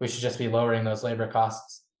really, we should just be lowering those labor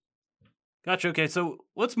costs. Gotcha. Okay, so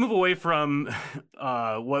let's move away from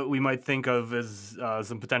what we might think of as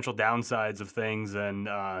some potential downsides of things, and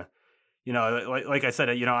like I said,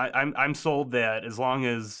 I'm sold that as long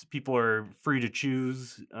as people are free to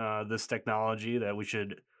choose this technology, that we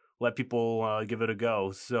should let people give it a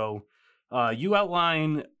go. So you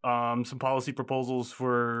outline some policy proposals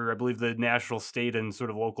for, I believe, the national, state, and sort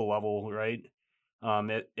of local level, right?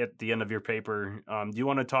 At the end of your paper, do you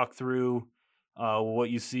want to talk through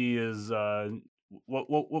what you see as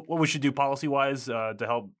what we should do policy wise to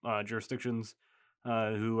help jurisdictions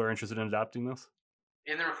who are interested in adopting this?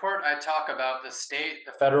 In the report, I talk about the state,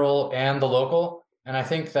 the federal, and the local. And I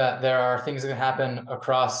think that there are things that can happen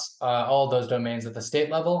across all of those domains. At the state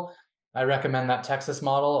level, I recommend that Texas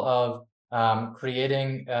model of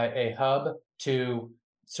creating a hub to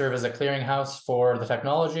serve as a clearinghouse for the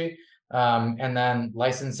technology, and then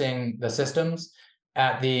licensing the systems.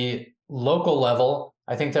 At the local level,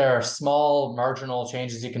 I think there are small marginal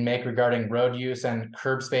changes you can make regarding road use and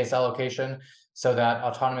curb space allocation so that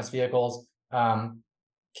autonomous vehicles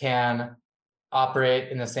can operate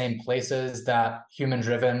in the same places that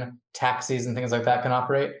human-driven taxis and things like that can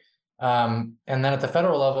operate. And then at the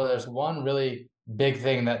federal level, there's one really big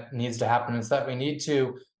thing that needs to happen. It's that we need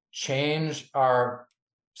to change our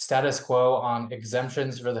status quo on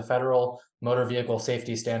exemptions for the federal motor vehicle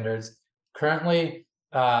safety standards. Currently,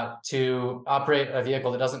 to operate a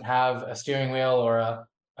vehicle that doesn't have a steering wheel or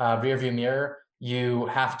a rear view mirror, you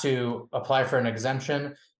have to apply for an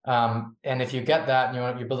exemption. And if you get that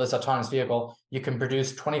and you build this autonomous vehicle, you can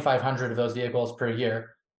produce 2,500 of those vehicles per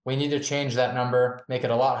year. We need to change that number, make it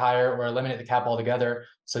a lot higher, or eliminate the cap altogether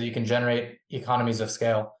so you can generate economies of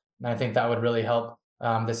scale. And I think that would really help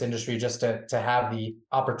this industry just to have the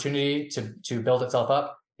opportunity to build itself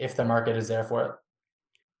up if the market is there for it.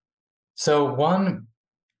 So one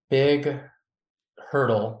big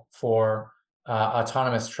hurdle for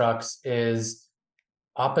autonomous trucks is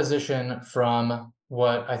opposition from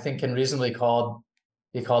what I think can reasonably be called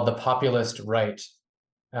the populist right.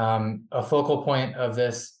 A focal point of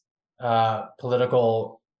this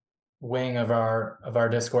political wing of our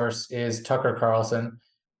discourse is Tucker Carlson,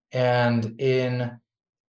 and in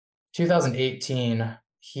 2018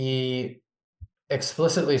 he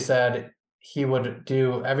explicitly said he would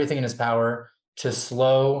do everything in his power to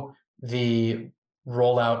slow the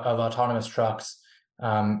rollout of autonomous trucks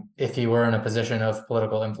if he were in a position of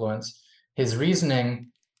political influence. His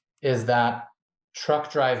reasoning is that truck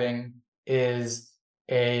driving is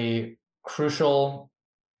a crucial,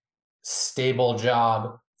 stable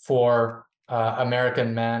job for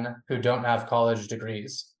American men who don't have college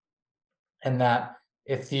degrees. And that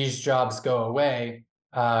if these jobs go away,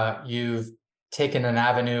 you've taken an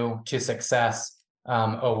avenue to success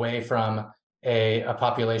away from a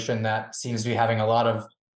population that seems to be having a lot of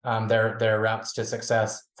their routes to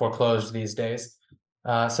success foreclosed these days.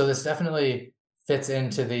 So this definitely fits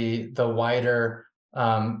into the wider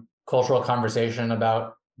cultural conversation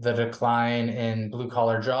about the decline in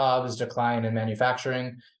blue-collar jobs, decline in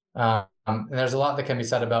manufacturing. And there's a lot that can be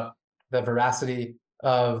said about the veracity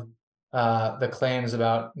of the claims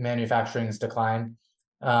about manufacturing's decline.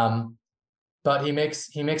 But he makes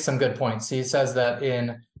some good points. He says that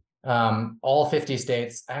in all 50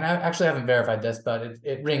 states, and I actually haven't verified this, but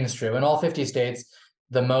it rings true. In all 50 states,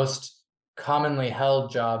 the most commonly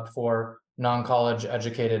held job for non-college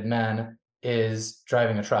educated men is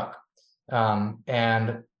driving a truck.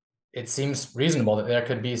 And it seems reasonable that there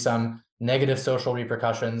could be some negative social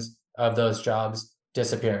repercussions of those jobs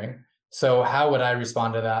disappearing. So how would I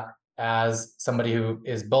respond to that as somebody who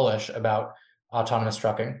is bullish about autonomous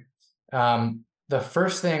trucking? The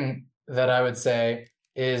first thing that I would say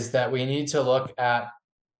is that we need to look at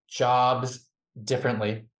jobs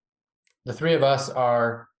differently. The three of us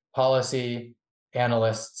are policy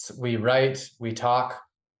analysts. We write, we talk,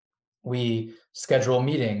 we schedule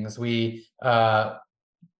meetings, we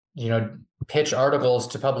pitch articles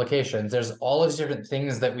to publications. There's all these different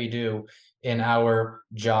things that we do in our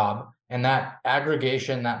job, and that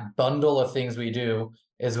aggregation, that bundle of things we do,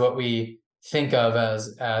 is what we think of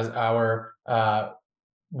as our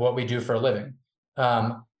what we do for a living.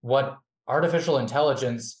 What artificial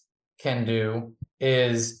intelligence can do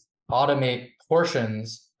is automate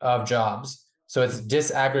portions of jobs. So it's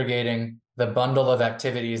disaggregating the bundle of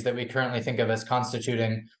activities that we currently think of as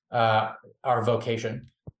constituting our vocation.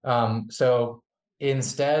 So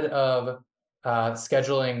instead of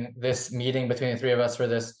scheduling this meeting between the three of us for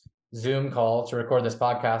this Zoom call to record this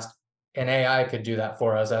podcast, an AI could do that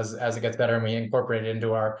for us as it gets better and we incorporate it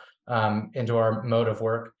into our mode of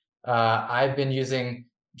work. I've been using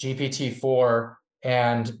GPT-4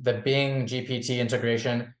 and the Bing GPT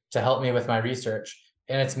integration to help me with my research,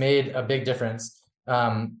 and it's made a big difference.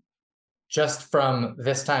 Just from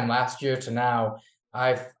this time last year to now,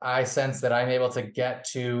 I sense that I'm able to get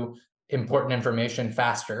to important information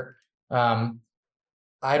faster.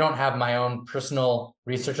 I don't have my own personal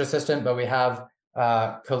research assistant, but we have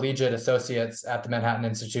collegiate associates at the Manhattan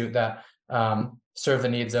Institute that serve the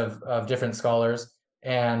needs of different scholars.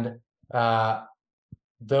 And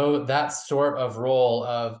though that sort of role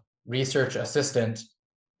of research assistant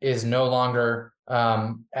is no longer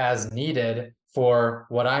as needed for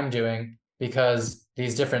what I'm doing, because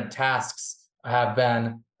these different tasks have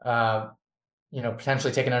been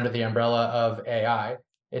potentially taken under the umbrella of AI.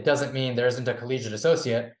 It doesn't mean there isn't a collegiate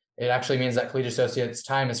associate. It actually means that collegiate associate's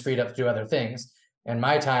time is freed up to do other things, and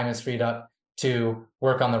my time is freed up to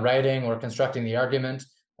work on the writing or constructing the argument,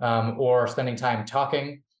 or spending time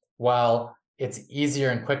talking, while it's easier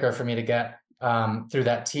and quicker for me to get through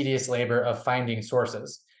that tedious labor of finding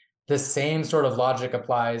sources. The same sort of logic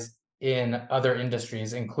applies in other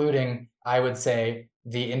industries, including, I would say,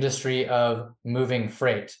 the industry of moving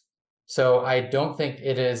freight. So I don't think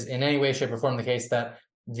it is in any way, shape, or form the case that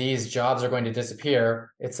these jobs are going to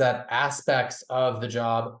disappear. It's that aspects of the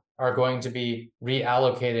job are going to be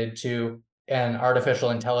reallocated to an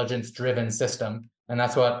artificial intelligence-driven system. And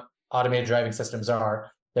that's what automated driving systems are.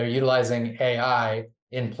 They're utilizing AI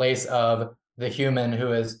in place of the human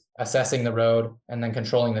who is assessing the road and then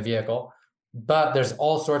controlling the vehicle. But there's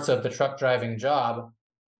all sorts of the truck driving job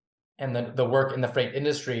and the work in the freight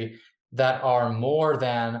industry that are more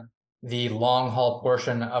than the long haul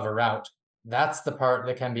portion of a route. That's the part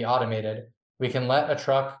that can be automated. We can let a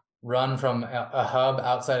truck run from a hub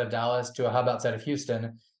outside of Dallas to a hub outside of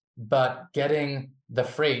Houston, but getting the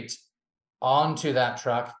freight onto that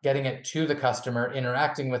truck, getting it to the customer,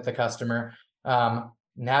 interacting with the customer,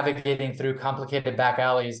 navigating through complicated back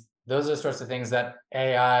alleys, those are the sorts of things that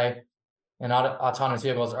AI and autonomous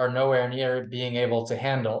vehicles are nowhere near being able to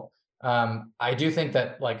handle. I do think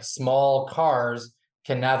that like small cars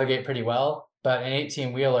can navigate pretty well, but an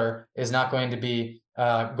 18-wheeler is not going to be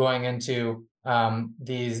going into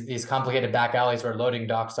these complicated back alleys where loading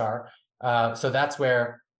docks are. So that's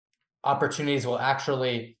where opportunities will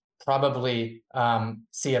actually probably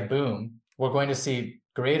see a boom. We're going to see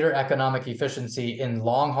greater economic efficiency in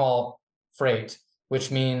long haul freight, which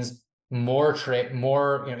means more trade,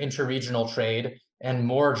 more inter-regional trade, and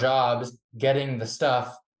more jobs getting the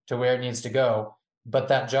stuff to where it needs to go. But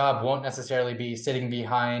that job won't necessarily be sitting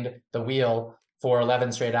behind the wheel for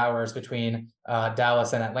 11 straight hours between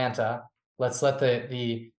Dallas and Atlanta. Let's let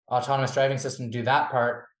the autonomous driving system do that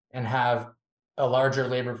part and have a larger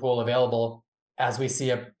labor pool available as we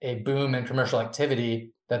see a boom in commercial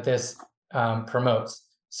activity that this promotes.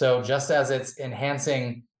 So just as it's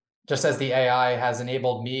enhancing, just as the AI has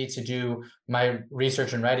enabled me to do my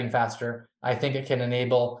research and writing faster, I think it can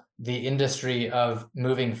enable the industry of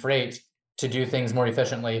moving freight to do things more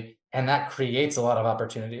efficiently, and that creates a lot of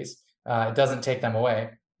opportunities. It doesn't take them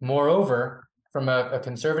away. Moreover, from a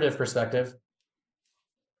conservative perspective,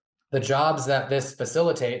 the jobs that this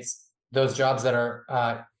facilitates, those jobs that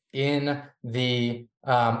are in the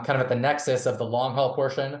kind of at the nexus of the long haul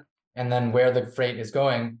portion and then where the freight is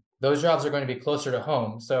going, those jobs are going to be closer to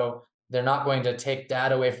home. So they're not going to take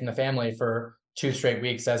dad away from the family for 2 straight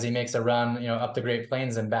weeks as he makes a run, up the Great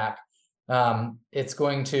Plains and back. It's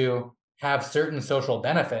going to have certain social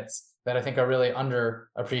benefits that I think are really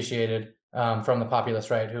underappreciated from the populist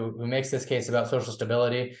right, who makes this case about social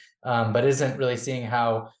stability, but isn't really seeing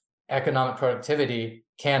how economic productivity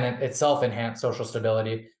can itself enhance social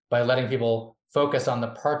stability by letting people focus on the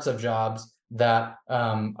parts of jobs that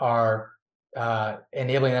are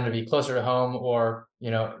enabling them to be closer to home, or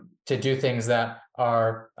to do things that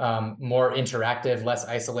are more interactive, less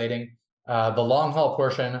isolating. The long haul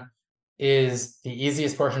portion is the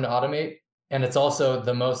easiest portion to automate, and it's also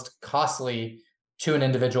the most costly to an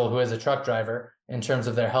individual who is a truck driver in terms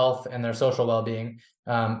of their health and their social well-being.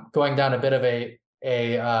 Going down a bit of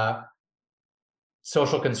a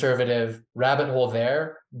social conservative rabbit hole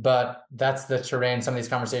there, but that's the terrain some of these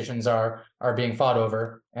conversations are being fought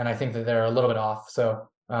over, and I think that they're a little bit off. So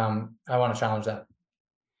I want to challenge that.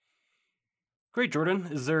 Great, Jordan.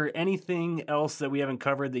 Is there anything else that we haven't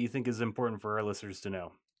covered that you think is important for our listeners to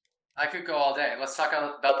know? I could go all day. Let's talk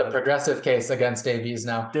about the progressive case against AVs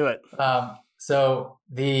now. Do it. So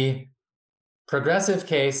the progressive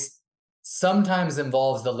case sometimes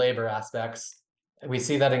involves the labor aspects. We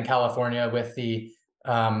see that in California with the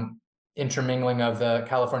intermingling of the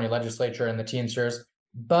California legislature and the Teamsters,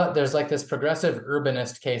 but there's like this progressive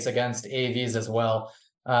urbanist case against AVs as well.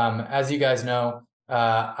 As you guys know,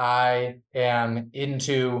 I am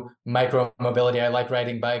into micro mobility. I like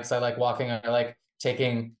riding bikes. I like walking. I like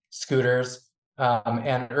taking scooters.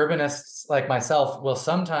 And urbanists like myself will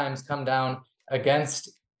sometimes come down against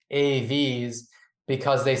AVs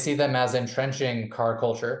because they see them as entrenching car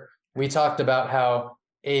culture. We talked about how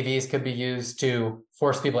AVs could be used to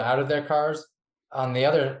force people out of their cars. On the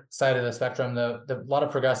other side of the spectrum, a lot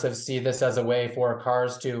of progressives see this as a way for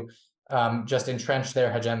cars to just entrench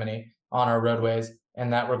their hegemony on our roadways,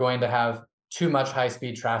 and that we're going to have too much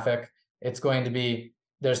high-speed traffic. There's going to be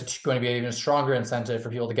an even stronger incentive for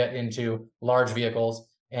people to get into large vehicles,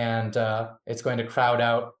 and it's going to crowd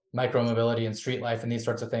out micromobility and street life and these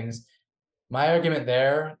sorts of things. My argument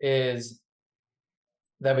there is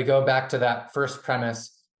that we go back to that first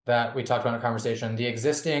premise that we talked about in our conversation.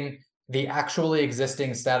 The actually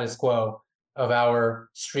existing status quo of our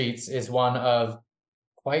streets is one of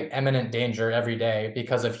quite eminent danger every day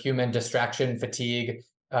because of human distraction, fatigue,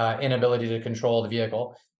 inability to control the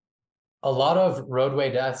vehicle. A lot of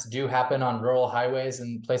roadway deaths do happen on rural highways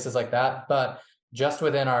and places like that, but just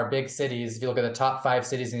within our big cities, if you look at the top 5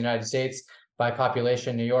 cities in the United States by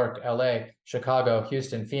population, New York, LA, Chicago,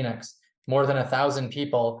 Houston, Phoenix, more than 1,000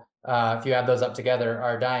 people, if you add those up together,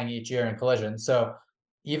 are dying each year in collisions. So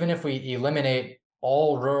even if we eliminate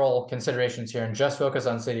all rural considerations here and just focus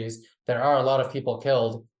on cities, there are a lot of people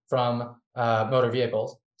killed from motor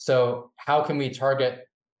vehicles. So how can we target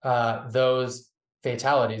those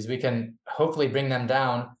fatalities? We can hopefully bring them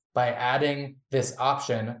down by adding this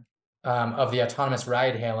option of the autonomous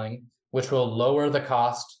ride hailing, which will lower the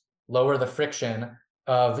cost, lower the friction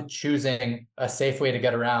of choosing a safe way to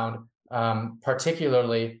get around,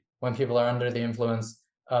 particularly when people are under the influence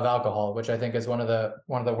of alcohol, which I think is one of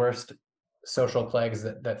the worst social plagues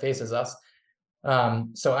that faces us.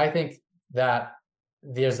 So I think that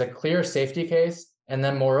there's a clear safety case, and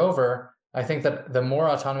then moreover, I think that the more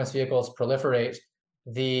autonomous vehicles proliferate,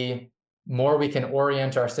 the more we can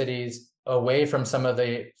orient our cities away from some of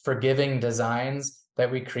the forgiving designs that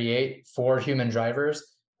we create for human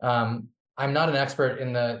drivers. I'm not an expert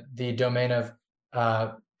in the domain of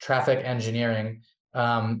traffic engineering,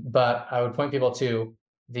 but I would point people to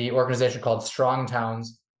the organization called Strong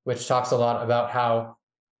Towns, which talks a lot about how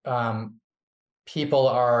people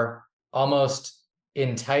are almost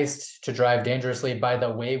enticed to drive dangerously by the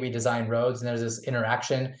way we design roads, and there's this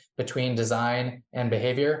interaction between design and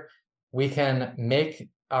behavior. We can make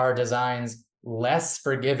our designs less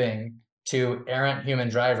forgiving to errant human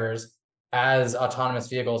drivers as autonomous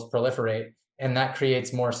vehicles proliferate, and that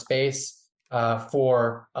creates more space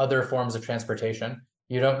for other forms of transportation.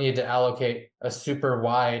 You don't need to allocate a super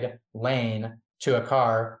wide lane to a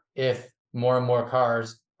car if more and more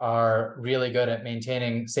cars are really good at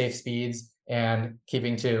maintaining safe speeds and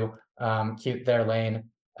keeping to keep their lane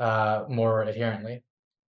more adherently.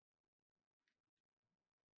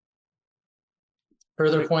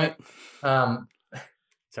 Further point,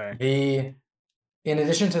 sorry. In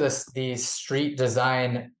addition to the street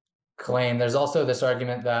design claim, there's also this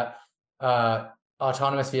argument that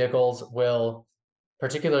autonomous vehicles will,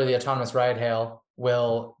 particularly the autonomous ride hail,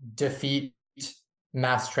 will defeat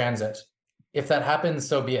mass transit. If that happens,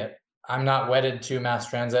 so be it. I'm not wedded to mass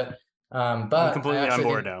transit, but I'm completely on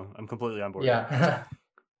board now. I'm completely on board. Yeah.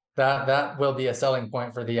 That will be a selling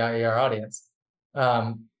point for the IER audience.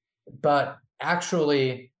 But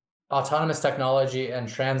actually, autonomous technology and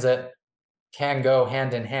transit can go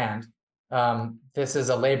hand in hand. This is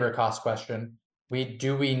a labor cost question.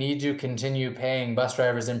 Do we need to continue paying bus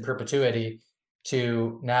drivers in perpetuity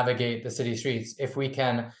to navigate the city streets? If we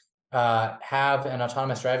can have an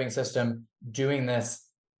autonomous driving system doing this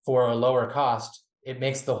for a lower cost, it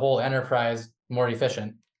makes the whole enterprise more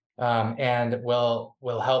efficient, and will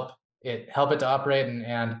help it to operate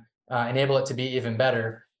and enable it to be even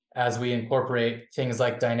better as we incorporate things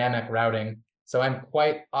like dynamic routing. So I'm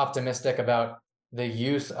quite optimistic about the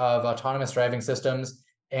use of autonomous driving systems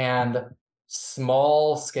and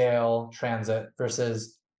small scale transit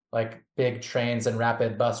versus like big trains and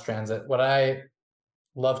rapid bus transit. What I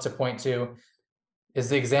love to point to is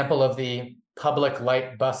the example of the public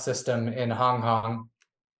light bus system in Hong Kong.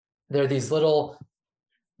 There are these little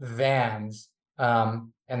vans,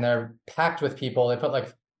 and they're packed with people. They put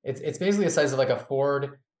like it's basically the size of like a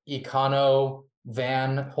Ford Econo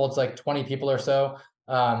van, holds like 20 people or so.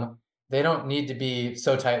 They don't need to be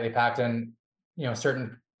so tightly packed, and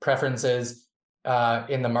certain preferences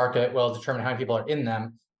in the market will determine how many people are in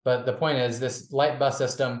them. But the point is, this light bus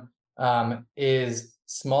system is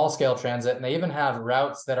small scale transit, and they even have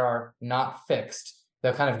routes that are not fixed.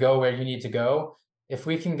 They'll kind of go where you need to go. If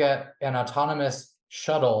we can get an autonomous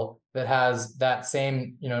shuttle that has that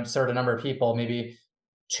same sort of number of people, maybe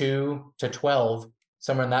 2 to 12,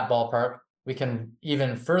 somewhere in that ballpark, we can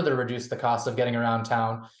even further reduce the cost of getting around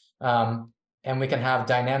town. And we can have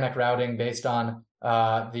dynamic routing based on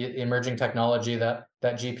the emerging technology that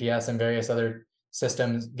GPS and various other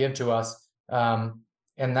systems give to us.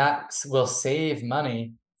 And that will save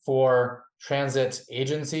money for transit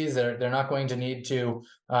agencies. They're not going to need to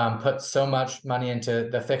put so much money into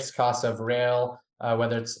the fixed costs of rail,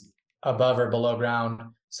 whether it's above or below ground.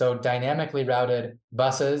 So dynamically routed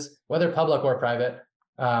buses, whether public or private,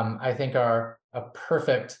 I think are a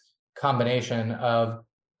perfect combination of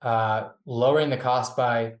lowering the cost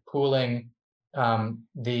by pooling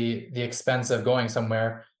the expense of going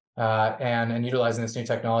somewhere, and utilizing this new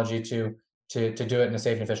technology to do it in a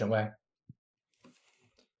safe and efficient way.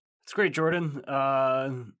 It's great, Jordan.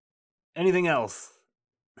 Anything else?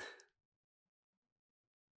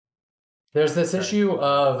 There's this issue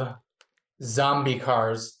of zombie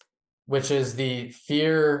cars, which is the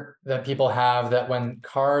fear that people have that when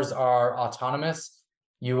cars are autonomous,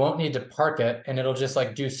 you won't need to park it and it'll just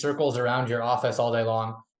like do circles around your office all day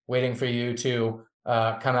long, waiting for you to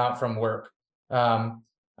come out from work. I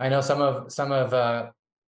know some of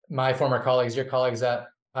my former colleagues, your colleagues at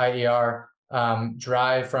IER,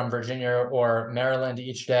 drive from Virginia or Maryland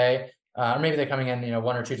each day, or maybe they're coming in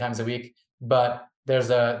 1 or 2 times a week, but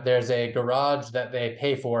there's a garage that they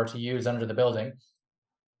pay for to use under the building.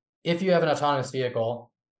 If you have an autonomous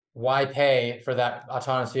vehicle, why pay for that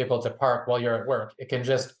autonomous vehicle to park while you're at work? It can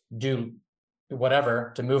just do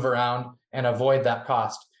whatever to move around and avoid that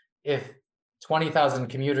cost. If 20,000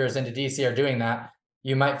 commuters into DC are doing that,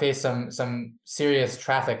 you might face some serious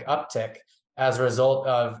traffic uptick as a result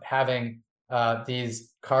of having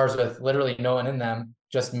these cars with literally no one in them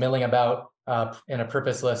just milling about in a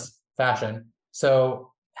purposeless fashion.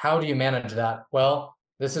 So how do you manage that? Well,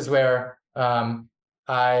 this is where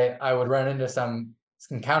I would run into some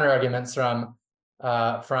counter arguments from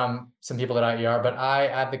some people at IER, but I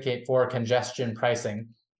advocate for congestion pricing.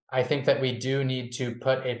 I think that we do need to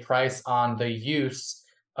put a price on the use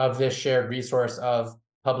of this shared resource of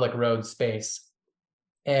public road space.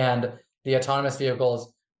 And the autonomous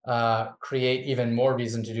vehicles create even more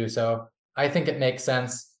reason to do so. I think it makes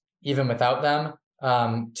sense, even without them,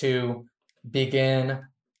 to begin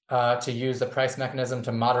to use the price mechanism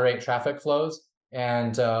to moderate traffic flows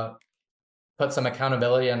and put some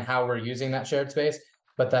accountability on how we're using that shared space.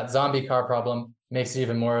 But that zombie car problem makes it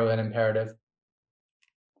even more of an imperative.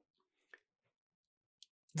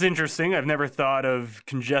 It's interesting. I've never thought of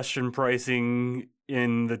congestion pricing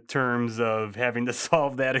in the terms of having to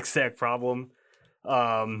solve that exact problem.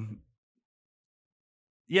 Yeah,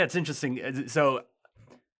 it's interesting. So,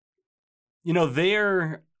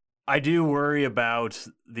 I do worry about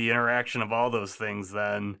the interaction of all those things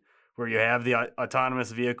then, where you have the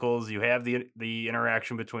autonomous vehicles, you have the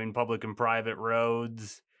interaction between public and private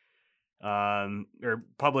roads, or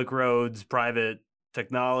public roads, private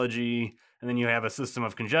technology, and then you have a system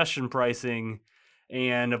of congestion pricing.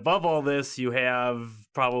 And above all this, you have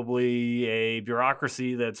probably a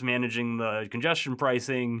bureaucracy that's managing the congestion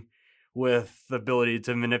pricing with the ability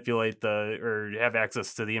to manipulate or have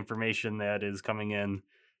access to the information that is coming in.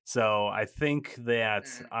 So I think that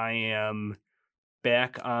I am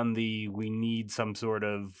back on we need some sort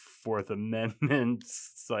of Fourth Amendment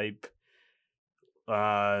type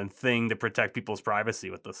thing to protect people's privacy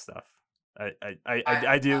with this stuff.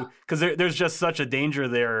 I do, because there's just such a danger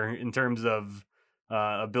there in terms of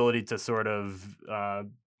ability to sort of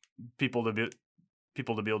people to be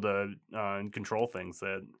able to control things.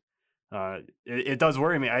 That it does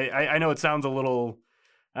worry me. I know it sounds a little,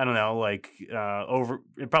 I don't know, like over.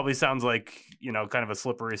 It probably sounds like, kind of a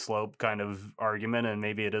slippery slope kind of argument, and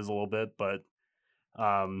maybe it is a little bit, but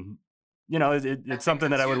it's something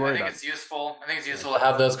that I would worry about. I think it's useful to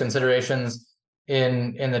have those considerations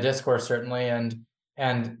in the discourse, certainly,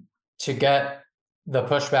 and to get the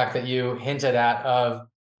pushback that you hinted at of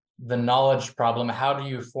the knowledge problem. How do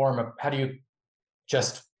you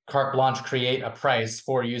just carte blanche create a price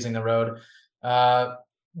for using the road?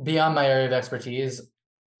 Beyond my area of expertise,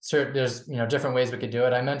 there's different ways we could do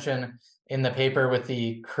it. I mentioned in the paper with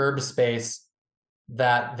the curb space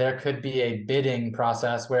that there could be a bidding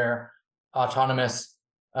process where autonomous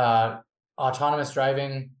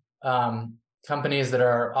driving companies that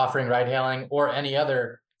are offering ride hailing or any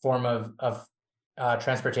other form of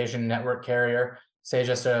transportation network carrier, say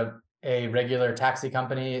just a regular taxi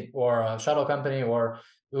company or a shuttle company or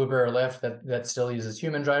Uber or Lyft that still uses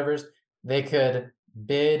human drivers, they could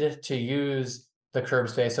bid to use the curb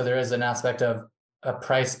space. So there is an aspect of a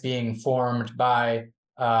price being formed by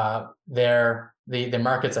the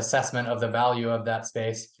market's assessment of the value of that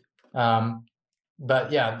space.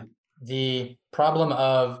 But yeah, the problem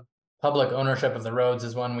of public ownership of the roads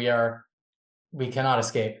is one we cannot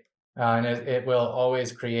escape. And it will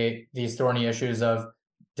always create these thorny issues of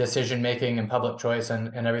decision making and public choice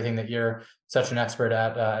and everything that you're such an expert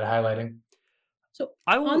at highlighting. So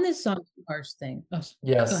on this zombie cars thing.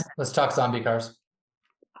 Yes, let's talk zombie cars.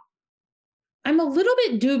 I'm a little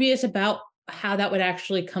bit dubious about how that would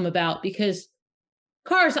actually come about, because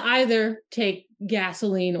cars either take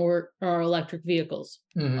gasoline or electric vehicles,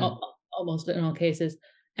 almost in all cases.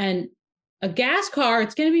 And a gas car,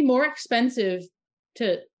 it's going to be more expensive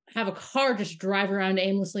to have a car just drive around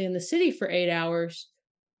aimlessly in the city for 8 hours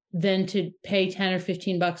than to pay 10 or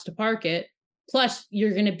 15 bucks to park it. Plus,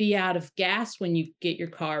 you're going to be out of gas when you get your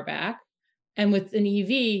car back. And with an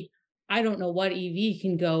EV, I don't know what EV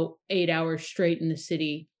can go 8 hours straight in the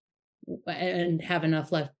city and have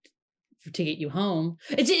enough left to get you home.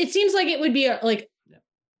 It seems like it would be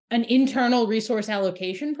an internal resource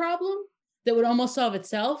allocation problem that would almost solve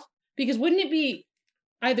itself, because wouldn't it be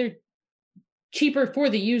either cheaper for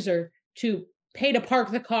the user to pay to park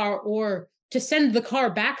the car or to send the car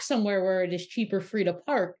back somewhere where it is cheaper free to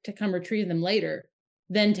park to come retrieve them later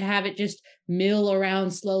than to have it just mill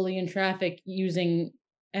around slowly in traffic using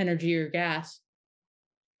energy or gas?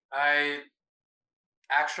 I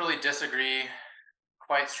actually disagree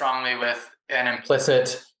quite strongly with an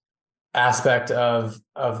implicit aspect of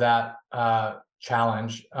that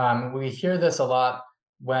challenge. We hear this a lot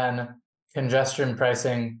when congestion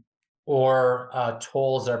pricing or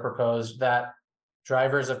tolls are proposed, that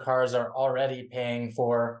drivers of cars are already paying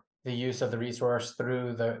for the use of the resource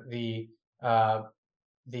through the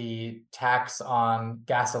tax on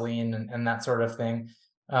gasoline and that sort of thing.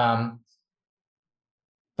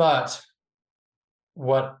 But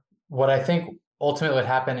what I think ultimately would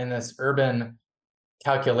happen in this urban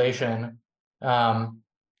calculation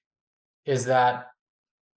is that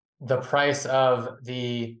the price of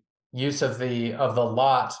the use of the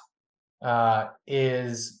lot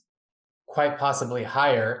is quite possibly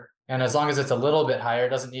higher. And as long as it's a little bit higher, it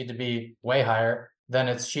doesn't need to be way higher, then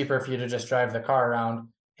it's cheaper for you to just drive the car around.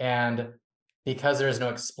 And because there is no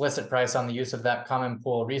explicit price on the use of that common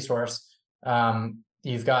pool resource,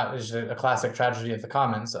 you've got a classic tragedy of the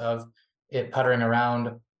commons of it puttering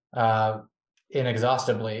around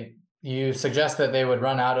inexhaustibly. You suggest that they would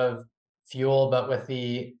run out of fuel, but with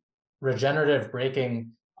the regenerative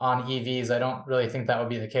braking on EVs, I don't really think that would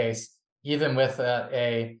be the case. Even with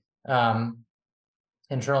a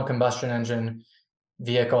internal combustion engine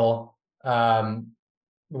vehicle,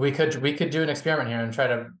 we could do an experiment here and try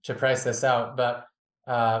to price this out. But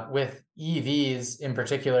with EVs in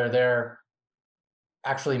particular, they're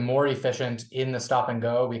actually more efficient in the stop and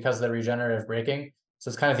go because of the regenerative braking. So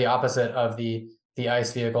it's kind of the opposite of the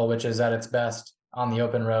ICE vehicle, which is at its best on the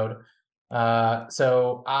open road.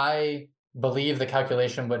 So I believe the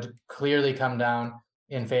calculation would clearly come down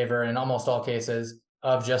in favor in almost all cases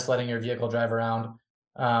of just letting your vehicle drive around,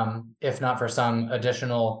 if not for some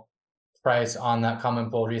additional price on that common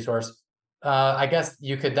pool resource. I guess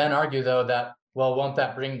you could then argue, though, that, well, won't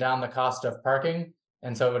that bring down the cost of parking?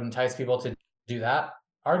 And so it would entice people to do that.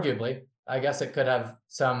 Arguably, I guess it could have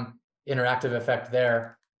some interactive effect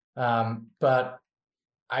there. But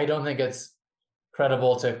I don't think it's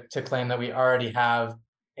credible to claim that we already have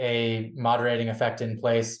a moderating effect in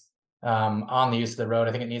place on the use of the road.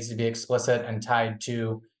 I think it needs to be explicit and tied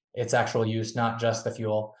to its actual use, not just the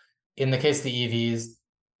fuel. In the case of the EVs,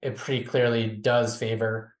 it pretty clearly does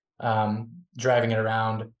favor driving it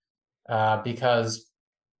around because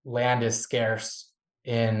land is scarce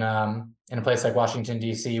in a place like Washington,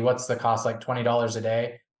 D.C. What's the cost? Like $20 a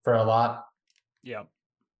day for a lot? Yeah.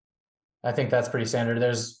 I think that's pretty standard.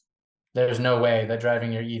 There's no way that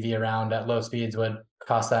driving your EV around at low speeds would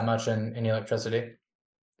cost that much in electricity.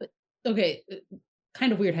 Okay,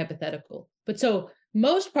 kind of weird hypothetical. But so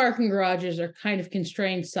most parking garages are kind of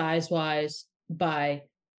constrained size-wise by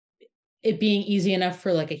it being easy enough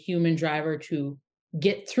for like a human driver to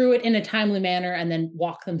get through it in a timely manner and then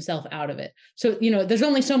walk themselves out of it. So, there's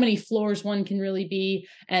only so many floors one can really be,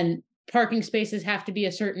 and parking spaces have to be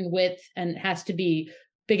a certain width and it has to be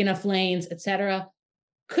big enough lanes, etc.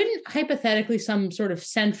 Couldn't hypothetically some sort of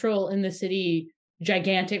central in the city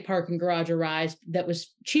gigantic parking garage arise that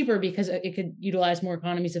was cheaper because it could utilize more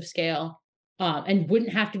economies of scale, and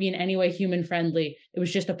wouldn't have to be in any way human friendly? It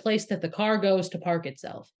was just a place that the car goes to park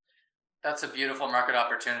itself. That's a beautiful market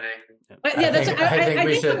opportunity. Yeah, I think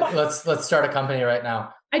we should let's start a company right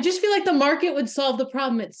now. I just feel like the market would solve the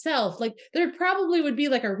problem itself. Like there probably would be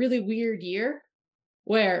like a really weird year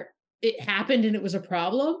where it happened and it was a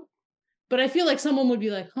problem. But I feel like someone would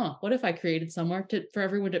be like, huh, what if I created somewhere for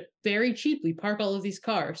everyone to very cheaply park all of these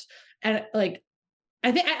cars? And like,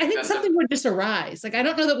 I think something would just arise. Like, I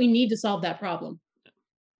don't know that we need to solve that problem.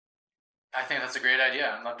 I think that's a great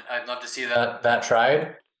idea. I'd love to see that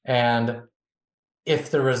tried. And if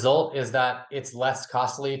the result is that it's less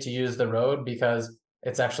costly to use the road because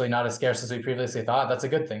it's actually not as scarce as we previously thought, that's a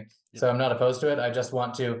good thing. Yep. So I'm not opposed to it. I just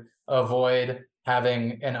want to avoid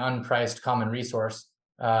having an unpriced common resource.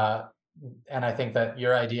 And I think that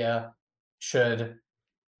your idea should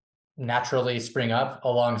naturally spring up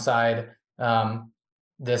alongside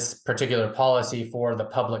this particular policy for the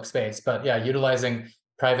public space. But yeah, utilizing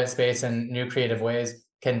private space in new creative ways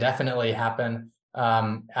can definitely happen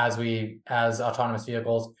as autonomous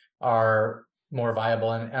vehicles are more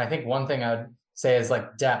viable. And I think one thing I'd say is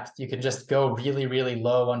like depth. You can just go really, really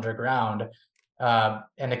low underground and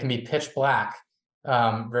it can be pitch black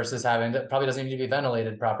versus having it probably doesn't need to be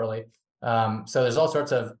ventilated properly. So there's all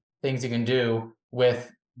sorts of things you can do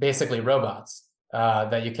with basically robots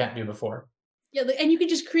that you can't do before. Yeah, and you could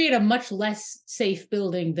just create a much less safe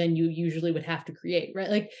building than you usually would have to create, right?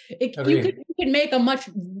 Like you could make a much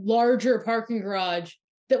larger parking garage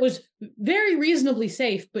that was very reasonably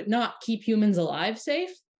safe, but not keep humans alive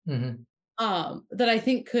safe. Mm-hmm. That I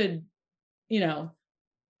think could,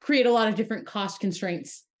 create a lot of different cost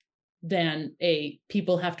constraints than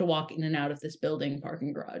people have to walk in and out of this building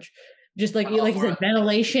parking garage. Just like you said,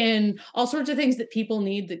 ventilation, all sorts of things that people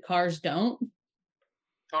need that cars don't.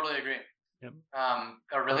 Totally agree. Yep.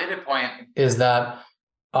 A related point is that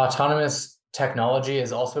autonomous technology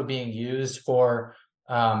is also being used for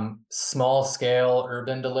small scale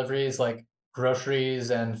urban deliveries like groceries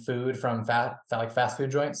and food from fast food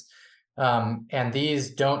joints. And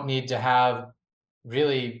these don't need to have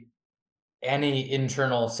really any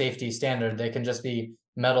internal safety standard. They can just be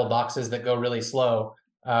metal boxes that go really slow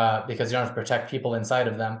because you don't have to protect people inside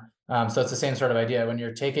of them. So it's the same sort of idea. When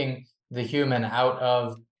you're taking the human out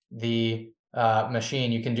of the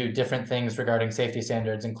machine, you can do different things regarding safety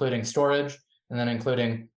standards, including storage, and then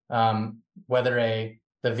including whether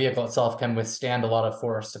the vehicle itself can withstand a lot of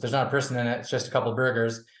force. If there's not a person in it, it's just a couple of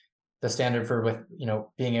burgers. The standard for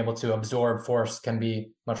being able to absorb force can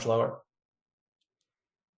be much lower.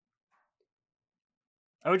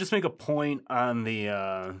 I would just make a point on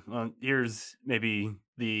the here's maybe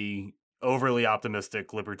the overly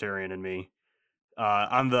optimistic libertarian in me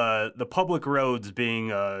on the public roads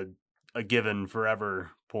being a given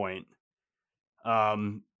forever point.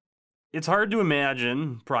 It's hard to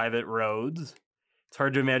imagine private roads. It's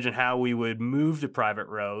hard to imagine how we would move to private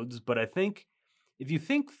roads, but I think if you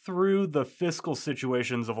think through the fiscal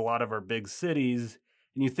situations of a lot of our big cities,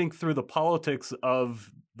 and you think through the politics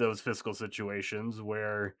of those fiscal situations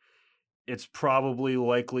where it's probably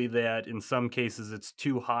likely that in some cases it's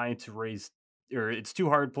too high to raise, or it's too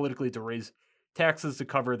hard politically to raise taxes to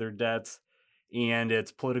cover their debts, and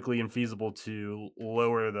it's politically infeasible to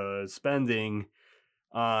lower the spending,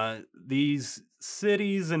 these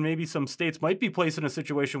cities and maybe some states might be placed in a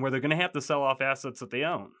situation where they're going to have to sell off assets that they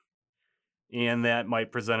own. And that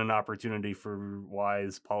might present an opportunity for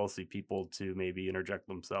wise policy people to maybe interject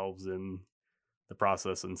themselves in the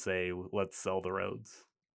process and say, let's sell the roads.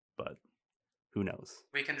 But who knows?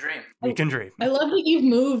 We can dream. We can dream. I love that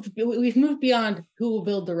we've moved beyond who will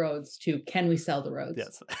build the roads to can we sell the roads?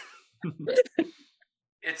 Yes.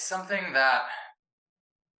 It's something that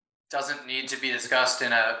doesn't need to be discussed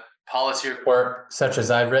in a policy report such as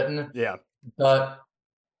I've written. Yeah. But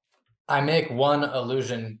I make one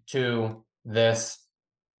allusion to this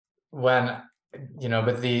when,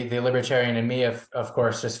 but the libertarian in me, of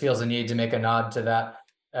course, just feels a need to make a nod to that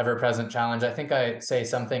ever-present challenge. I think I say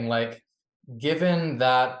something like, given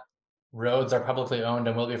that roads are publicly owned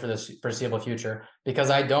and will be for the foreseeable future, because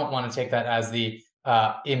I don't want to take that as the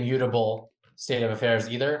immutable state of affairs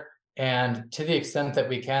either. And to the extent that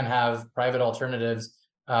we can have private alternatives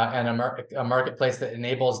and a marketplace that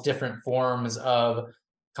enables different forms of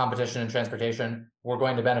competition and transportation, we're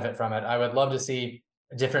going to benefit from it. I would love to see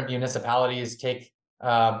different municipalities take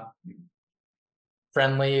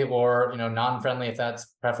friendly or non-friendly, if that's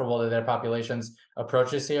preferable to their populations,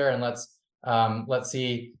 approaches here, and let's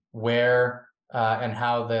see where and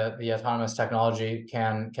how the autonomous technology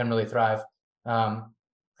can really thrive.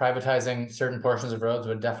 Privatizing certain portions of roads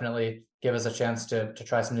would definitely give us a chance to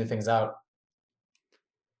try some new things out.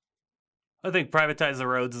 I think privatize the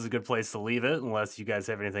roads is a good place to leave it, unless you guys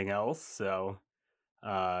have anything else. So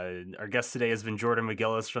our guest today has been Jordan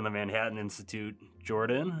McGillis from the Manhattan Institute.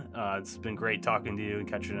 Jordan, it's been great talking to you and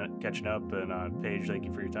catching up. And Paige, thank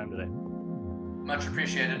you for your time today. Much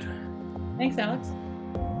appreciated. Thanks, Alex.